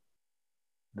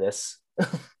this.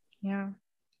 yeah.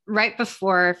 Right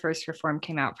before First Reform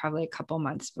came out, probably a couple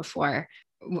months before,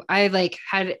 I like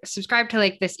had subscribed to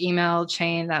like this email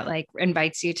chain that like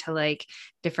invites you to like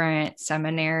different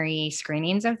seminary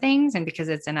screenings of things. And because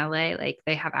it's in LA, like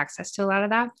they have access to a lot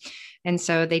of that. And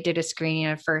so they did a screening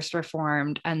of First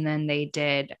Reformed, and then they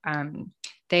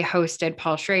hosted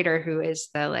Paul Schrader, who is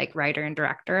the like writer and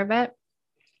director of it.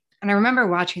 And I remember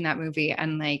watching that movie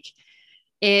and like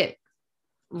it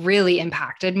really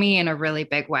impacted me in a really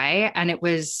big way. And it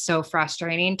was so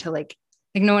frustrating to like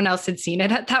no one else had seen it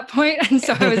at that point. And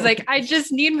so I was like, I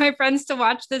just need my friends to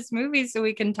watch this movie so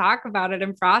we can talk about it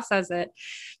and process it.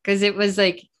 Cause it was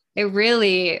like, it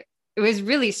was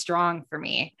really strong for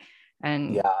me.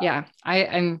 And Yeah, yeah,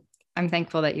 I'm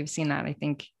thankful that you've seen that. I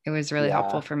think it was really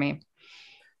helpful yeah, for me.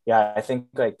 yeah. I think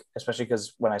like especially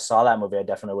because when I saw that movie, I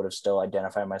definitely would have still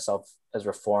identified myself as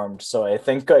reformed. So I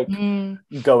think like Mm.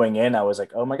 going in, I was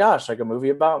like, oh my gosh, like a movie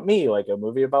about me, like a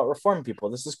movie about reformed people.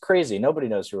 This is crazy. Nobody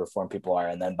knows who reformed people are.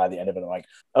 And then by the end of it, I'm like,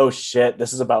 oh shit,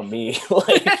 this is about me.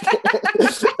 Like,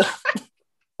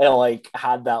 I like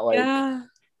had that like, Yeah.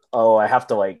 oh, I have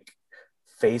to like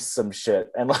face some shit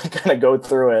and like kind of go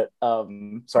through it.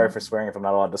 Sorry for swearing if I'm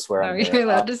not allowed to swear No, on here. you're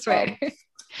allowed to swear.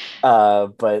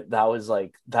 But that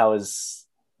was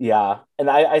yeah. And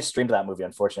I streamed that movie.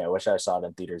 Unfortunately, I wish I saw it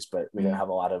in theaters, but we didn't Mm. have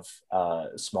a lot of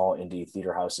small indie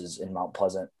theater houses in Mount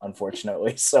Pleasant,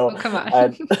 unfortunately. So Oh, come on. I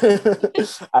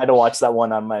I had to watch that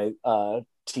one on my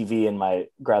TV in my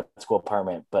grad school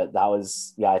apartment. But that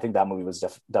was, yeah, I think that movie was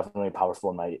definitely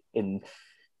powerful in my in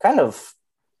kind of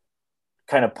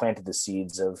planted the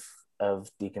seeds of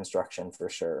deconstruction for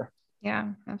sure.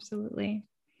 Yeah, absolutely.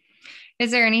 Is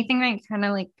there anything that you kind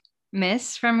of like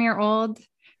miss from your old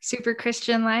super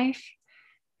Christian life?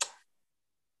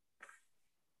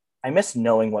 I miss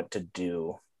knowing what to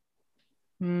do.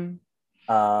 Mm,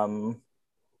 Um,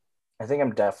 I think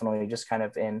I'm definitely just kind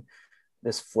of in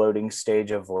this floating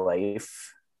stage of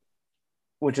life,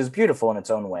 which is beautiful in its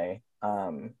own way.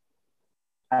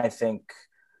 I think,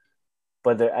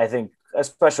 I think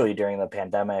especially during the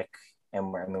pandemic,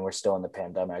 and I mean we're still in the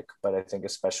pandemic, but I think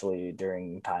especially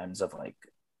during times of like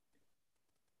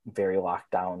very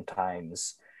lockdown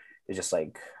times, it's just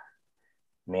like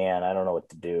man, I don't know what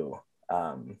to do.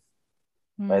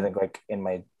 But I think like in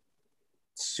my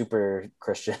super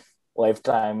Christian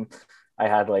lifetime, I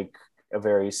had like a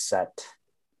very set,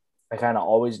 I kind of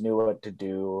always knew what to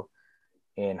do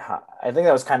in how, I think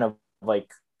that was kind of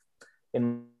like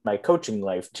in my coaching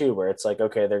life too, where it's like,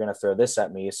 okay, they're going to throw this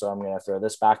at me, so I'm going to throw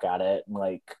this back at it, and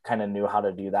like kind of knew how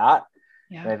to do that.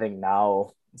 Yeah. And I think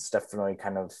now it's definitely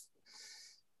kind of,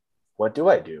 what do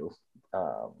I do?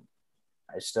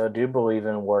 I still do believe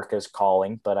in work as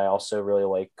calling, but I also really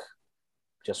like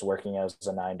just working as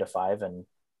a 9 to 5 and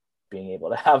being able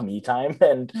to have me time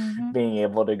and being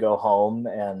able to go home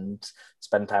and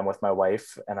spend time with my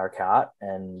wife and our cat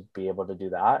and be able to do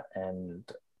that and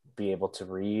be able to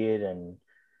read and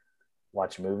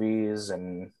watch movies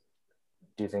and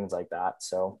do things like that.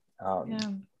 So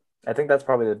I think that's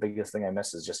probably the biggest thing I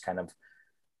miss, is just kind of,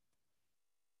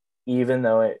 even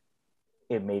though it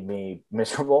made me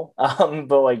miserable,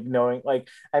 but like knowing, like,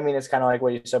 I mean, it's kind of like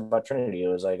what you said about Trinity. It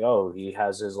was like, oh, he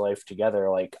has his life together.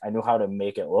 Like, I knew how to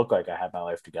make it look like I had my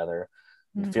life together.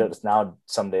 I feel now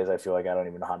some days I feel like I don't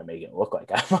even know how to make it look like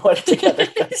I have my life together,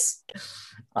 because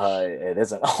it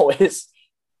isn't always.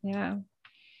 Yeah.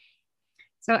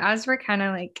 So as we're kind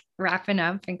of like wrapping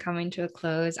up and coming to a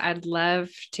close, I'd love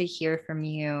to hear from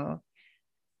you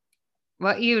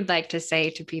what you'd like to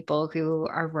say to people who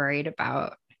are worried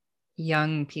about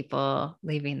young people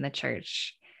leaving the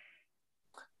church.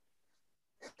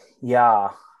 Yeah,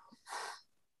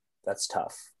 that's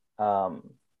tough. I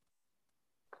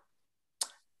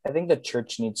think the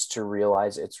church needs to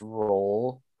realize its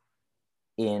role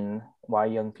in why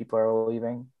young people are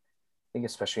leaving. I think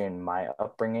especially in my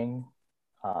upbringing,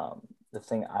 the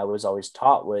thing I was always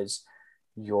taught was,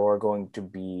 you're going to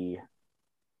be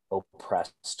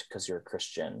oppressed because you're a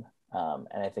Christian. And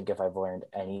I think if I've learned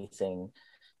anything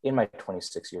in my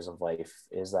 26 years of life,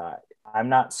 is that I'm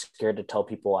not scared to tell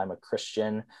people I'm a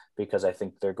Christian because I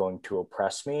think they're going to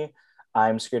oppress me.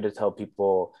 I'm scared to tell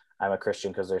people I'm a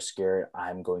Christian because they're scared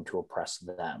I'm going to oppress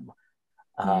them.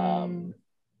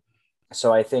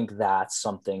 So I think that's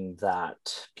something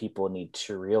that people need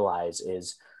to realize,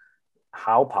 is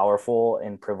how powerful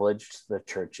and privileged the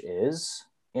church is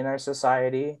in our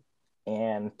society,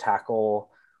 and tackle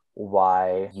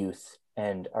why youth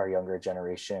and our younger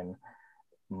generation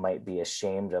might be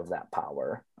ashamed of that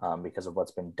power, because of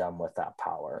what's been done with that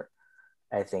power.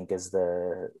 I think is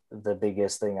the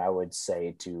biggest thing I would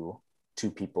say to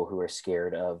people who are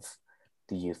scared of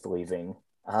the youth leaving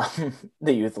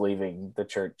the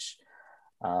church.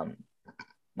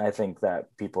 I think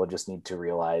that people just need to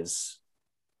realize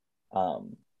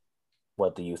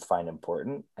what the youth find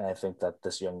important. And I think that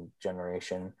this young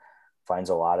generation finds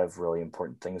a lot of really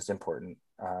important things important,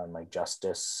 like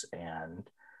justice, and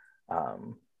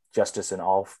justice in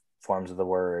all forms of the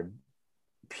word,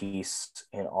 peace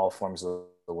in all forms of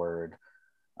the word,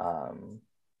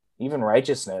 even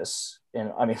righteousness.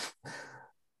 And I mean,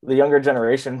 the younger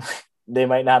generation, they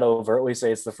might not overtly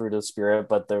say it's the fruit of the Spirit,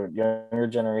 but the younger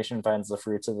generation finds the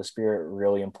fruits of the Spirit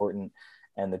really important,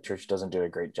 and the church doesn't do a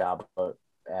great job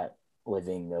at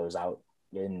living those out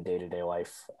in day-to-day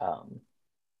life.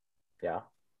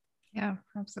 Yeah,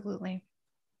 absolutely.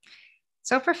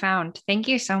 So profound. Thank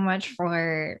you so much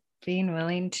for being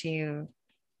willing to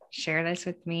share this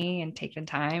with me and take the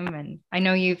time. And I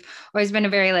know you've always been a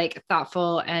very like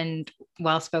thoughtful and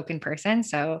well-spoken person,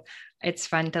 so it's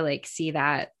fun to like see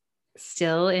that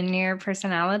still in your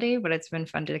personality, but it's been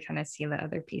fun to kind of see the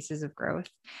other pieces of growth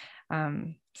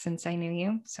since I knew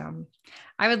you. So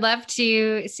I would love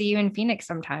to see you in Phoenix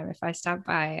sometime. If I stop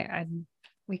by, and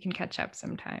we can catch up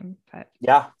sometime. But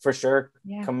yeah, for sure.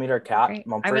 Yeah, come meet our cat, great.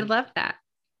 Mumford. I would love that.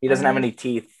 He doesn't have any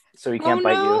teeth, so he can't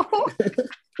bite you.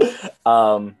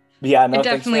 Yeah, no, I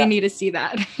definitely need to see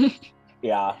that.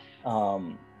 Yeah.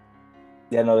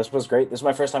 Yeah, no, this was great. This is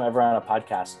my first time ever on a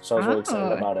podcast, so I was really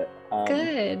excited about it.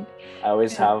 Good. I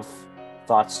always have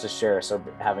thoughts to share, so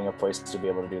having a place to be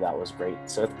able to do that was great.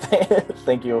 So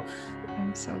thank you.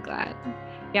 I'm so glad.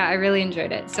 Yeah, I really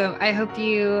enjoyed it. So I hope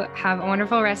you have a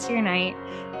wonderful rest of your night,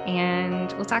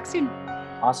 and we'll talk soon.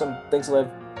 Awesome. Thanks, Liv.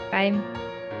 Bye.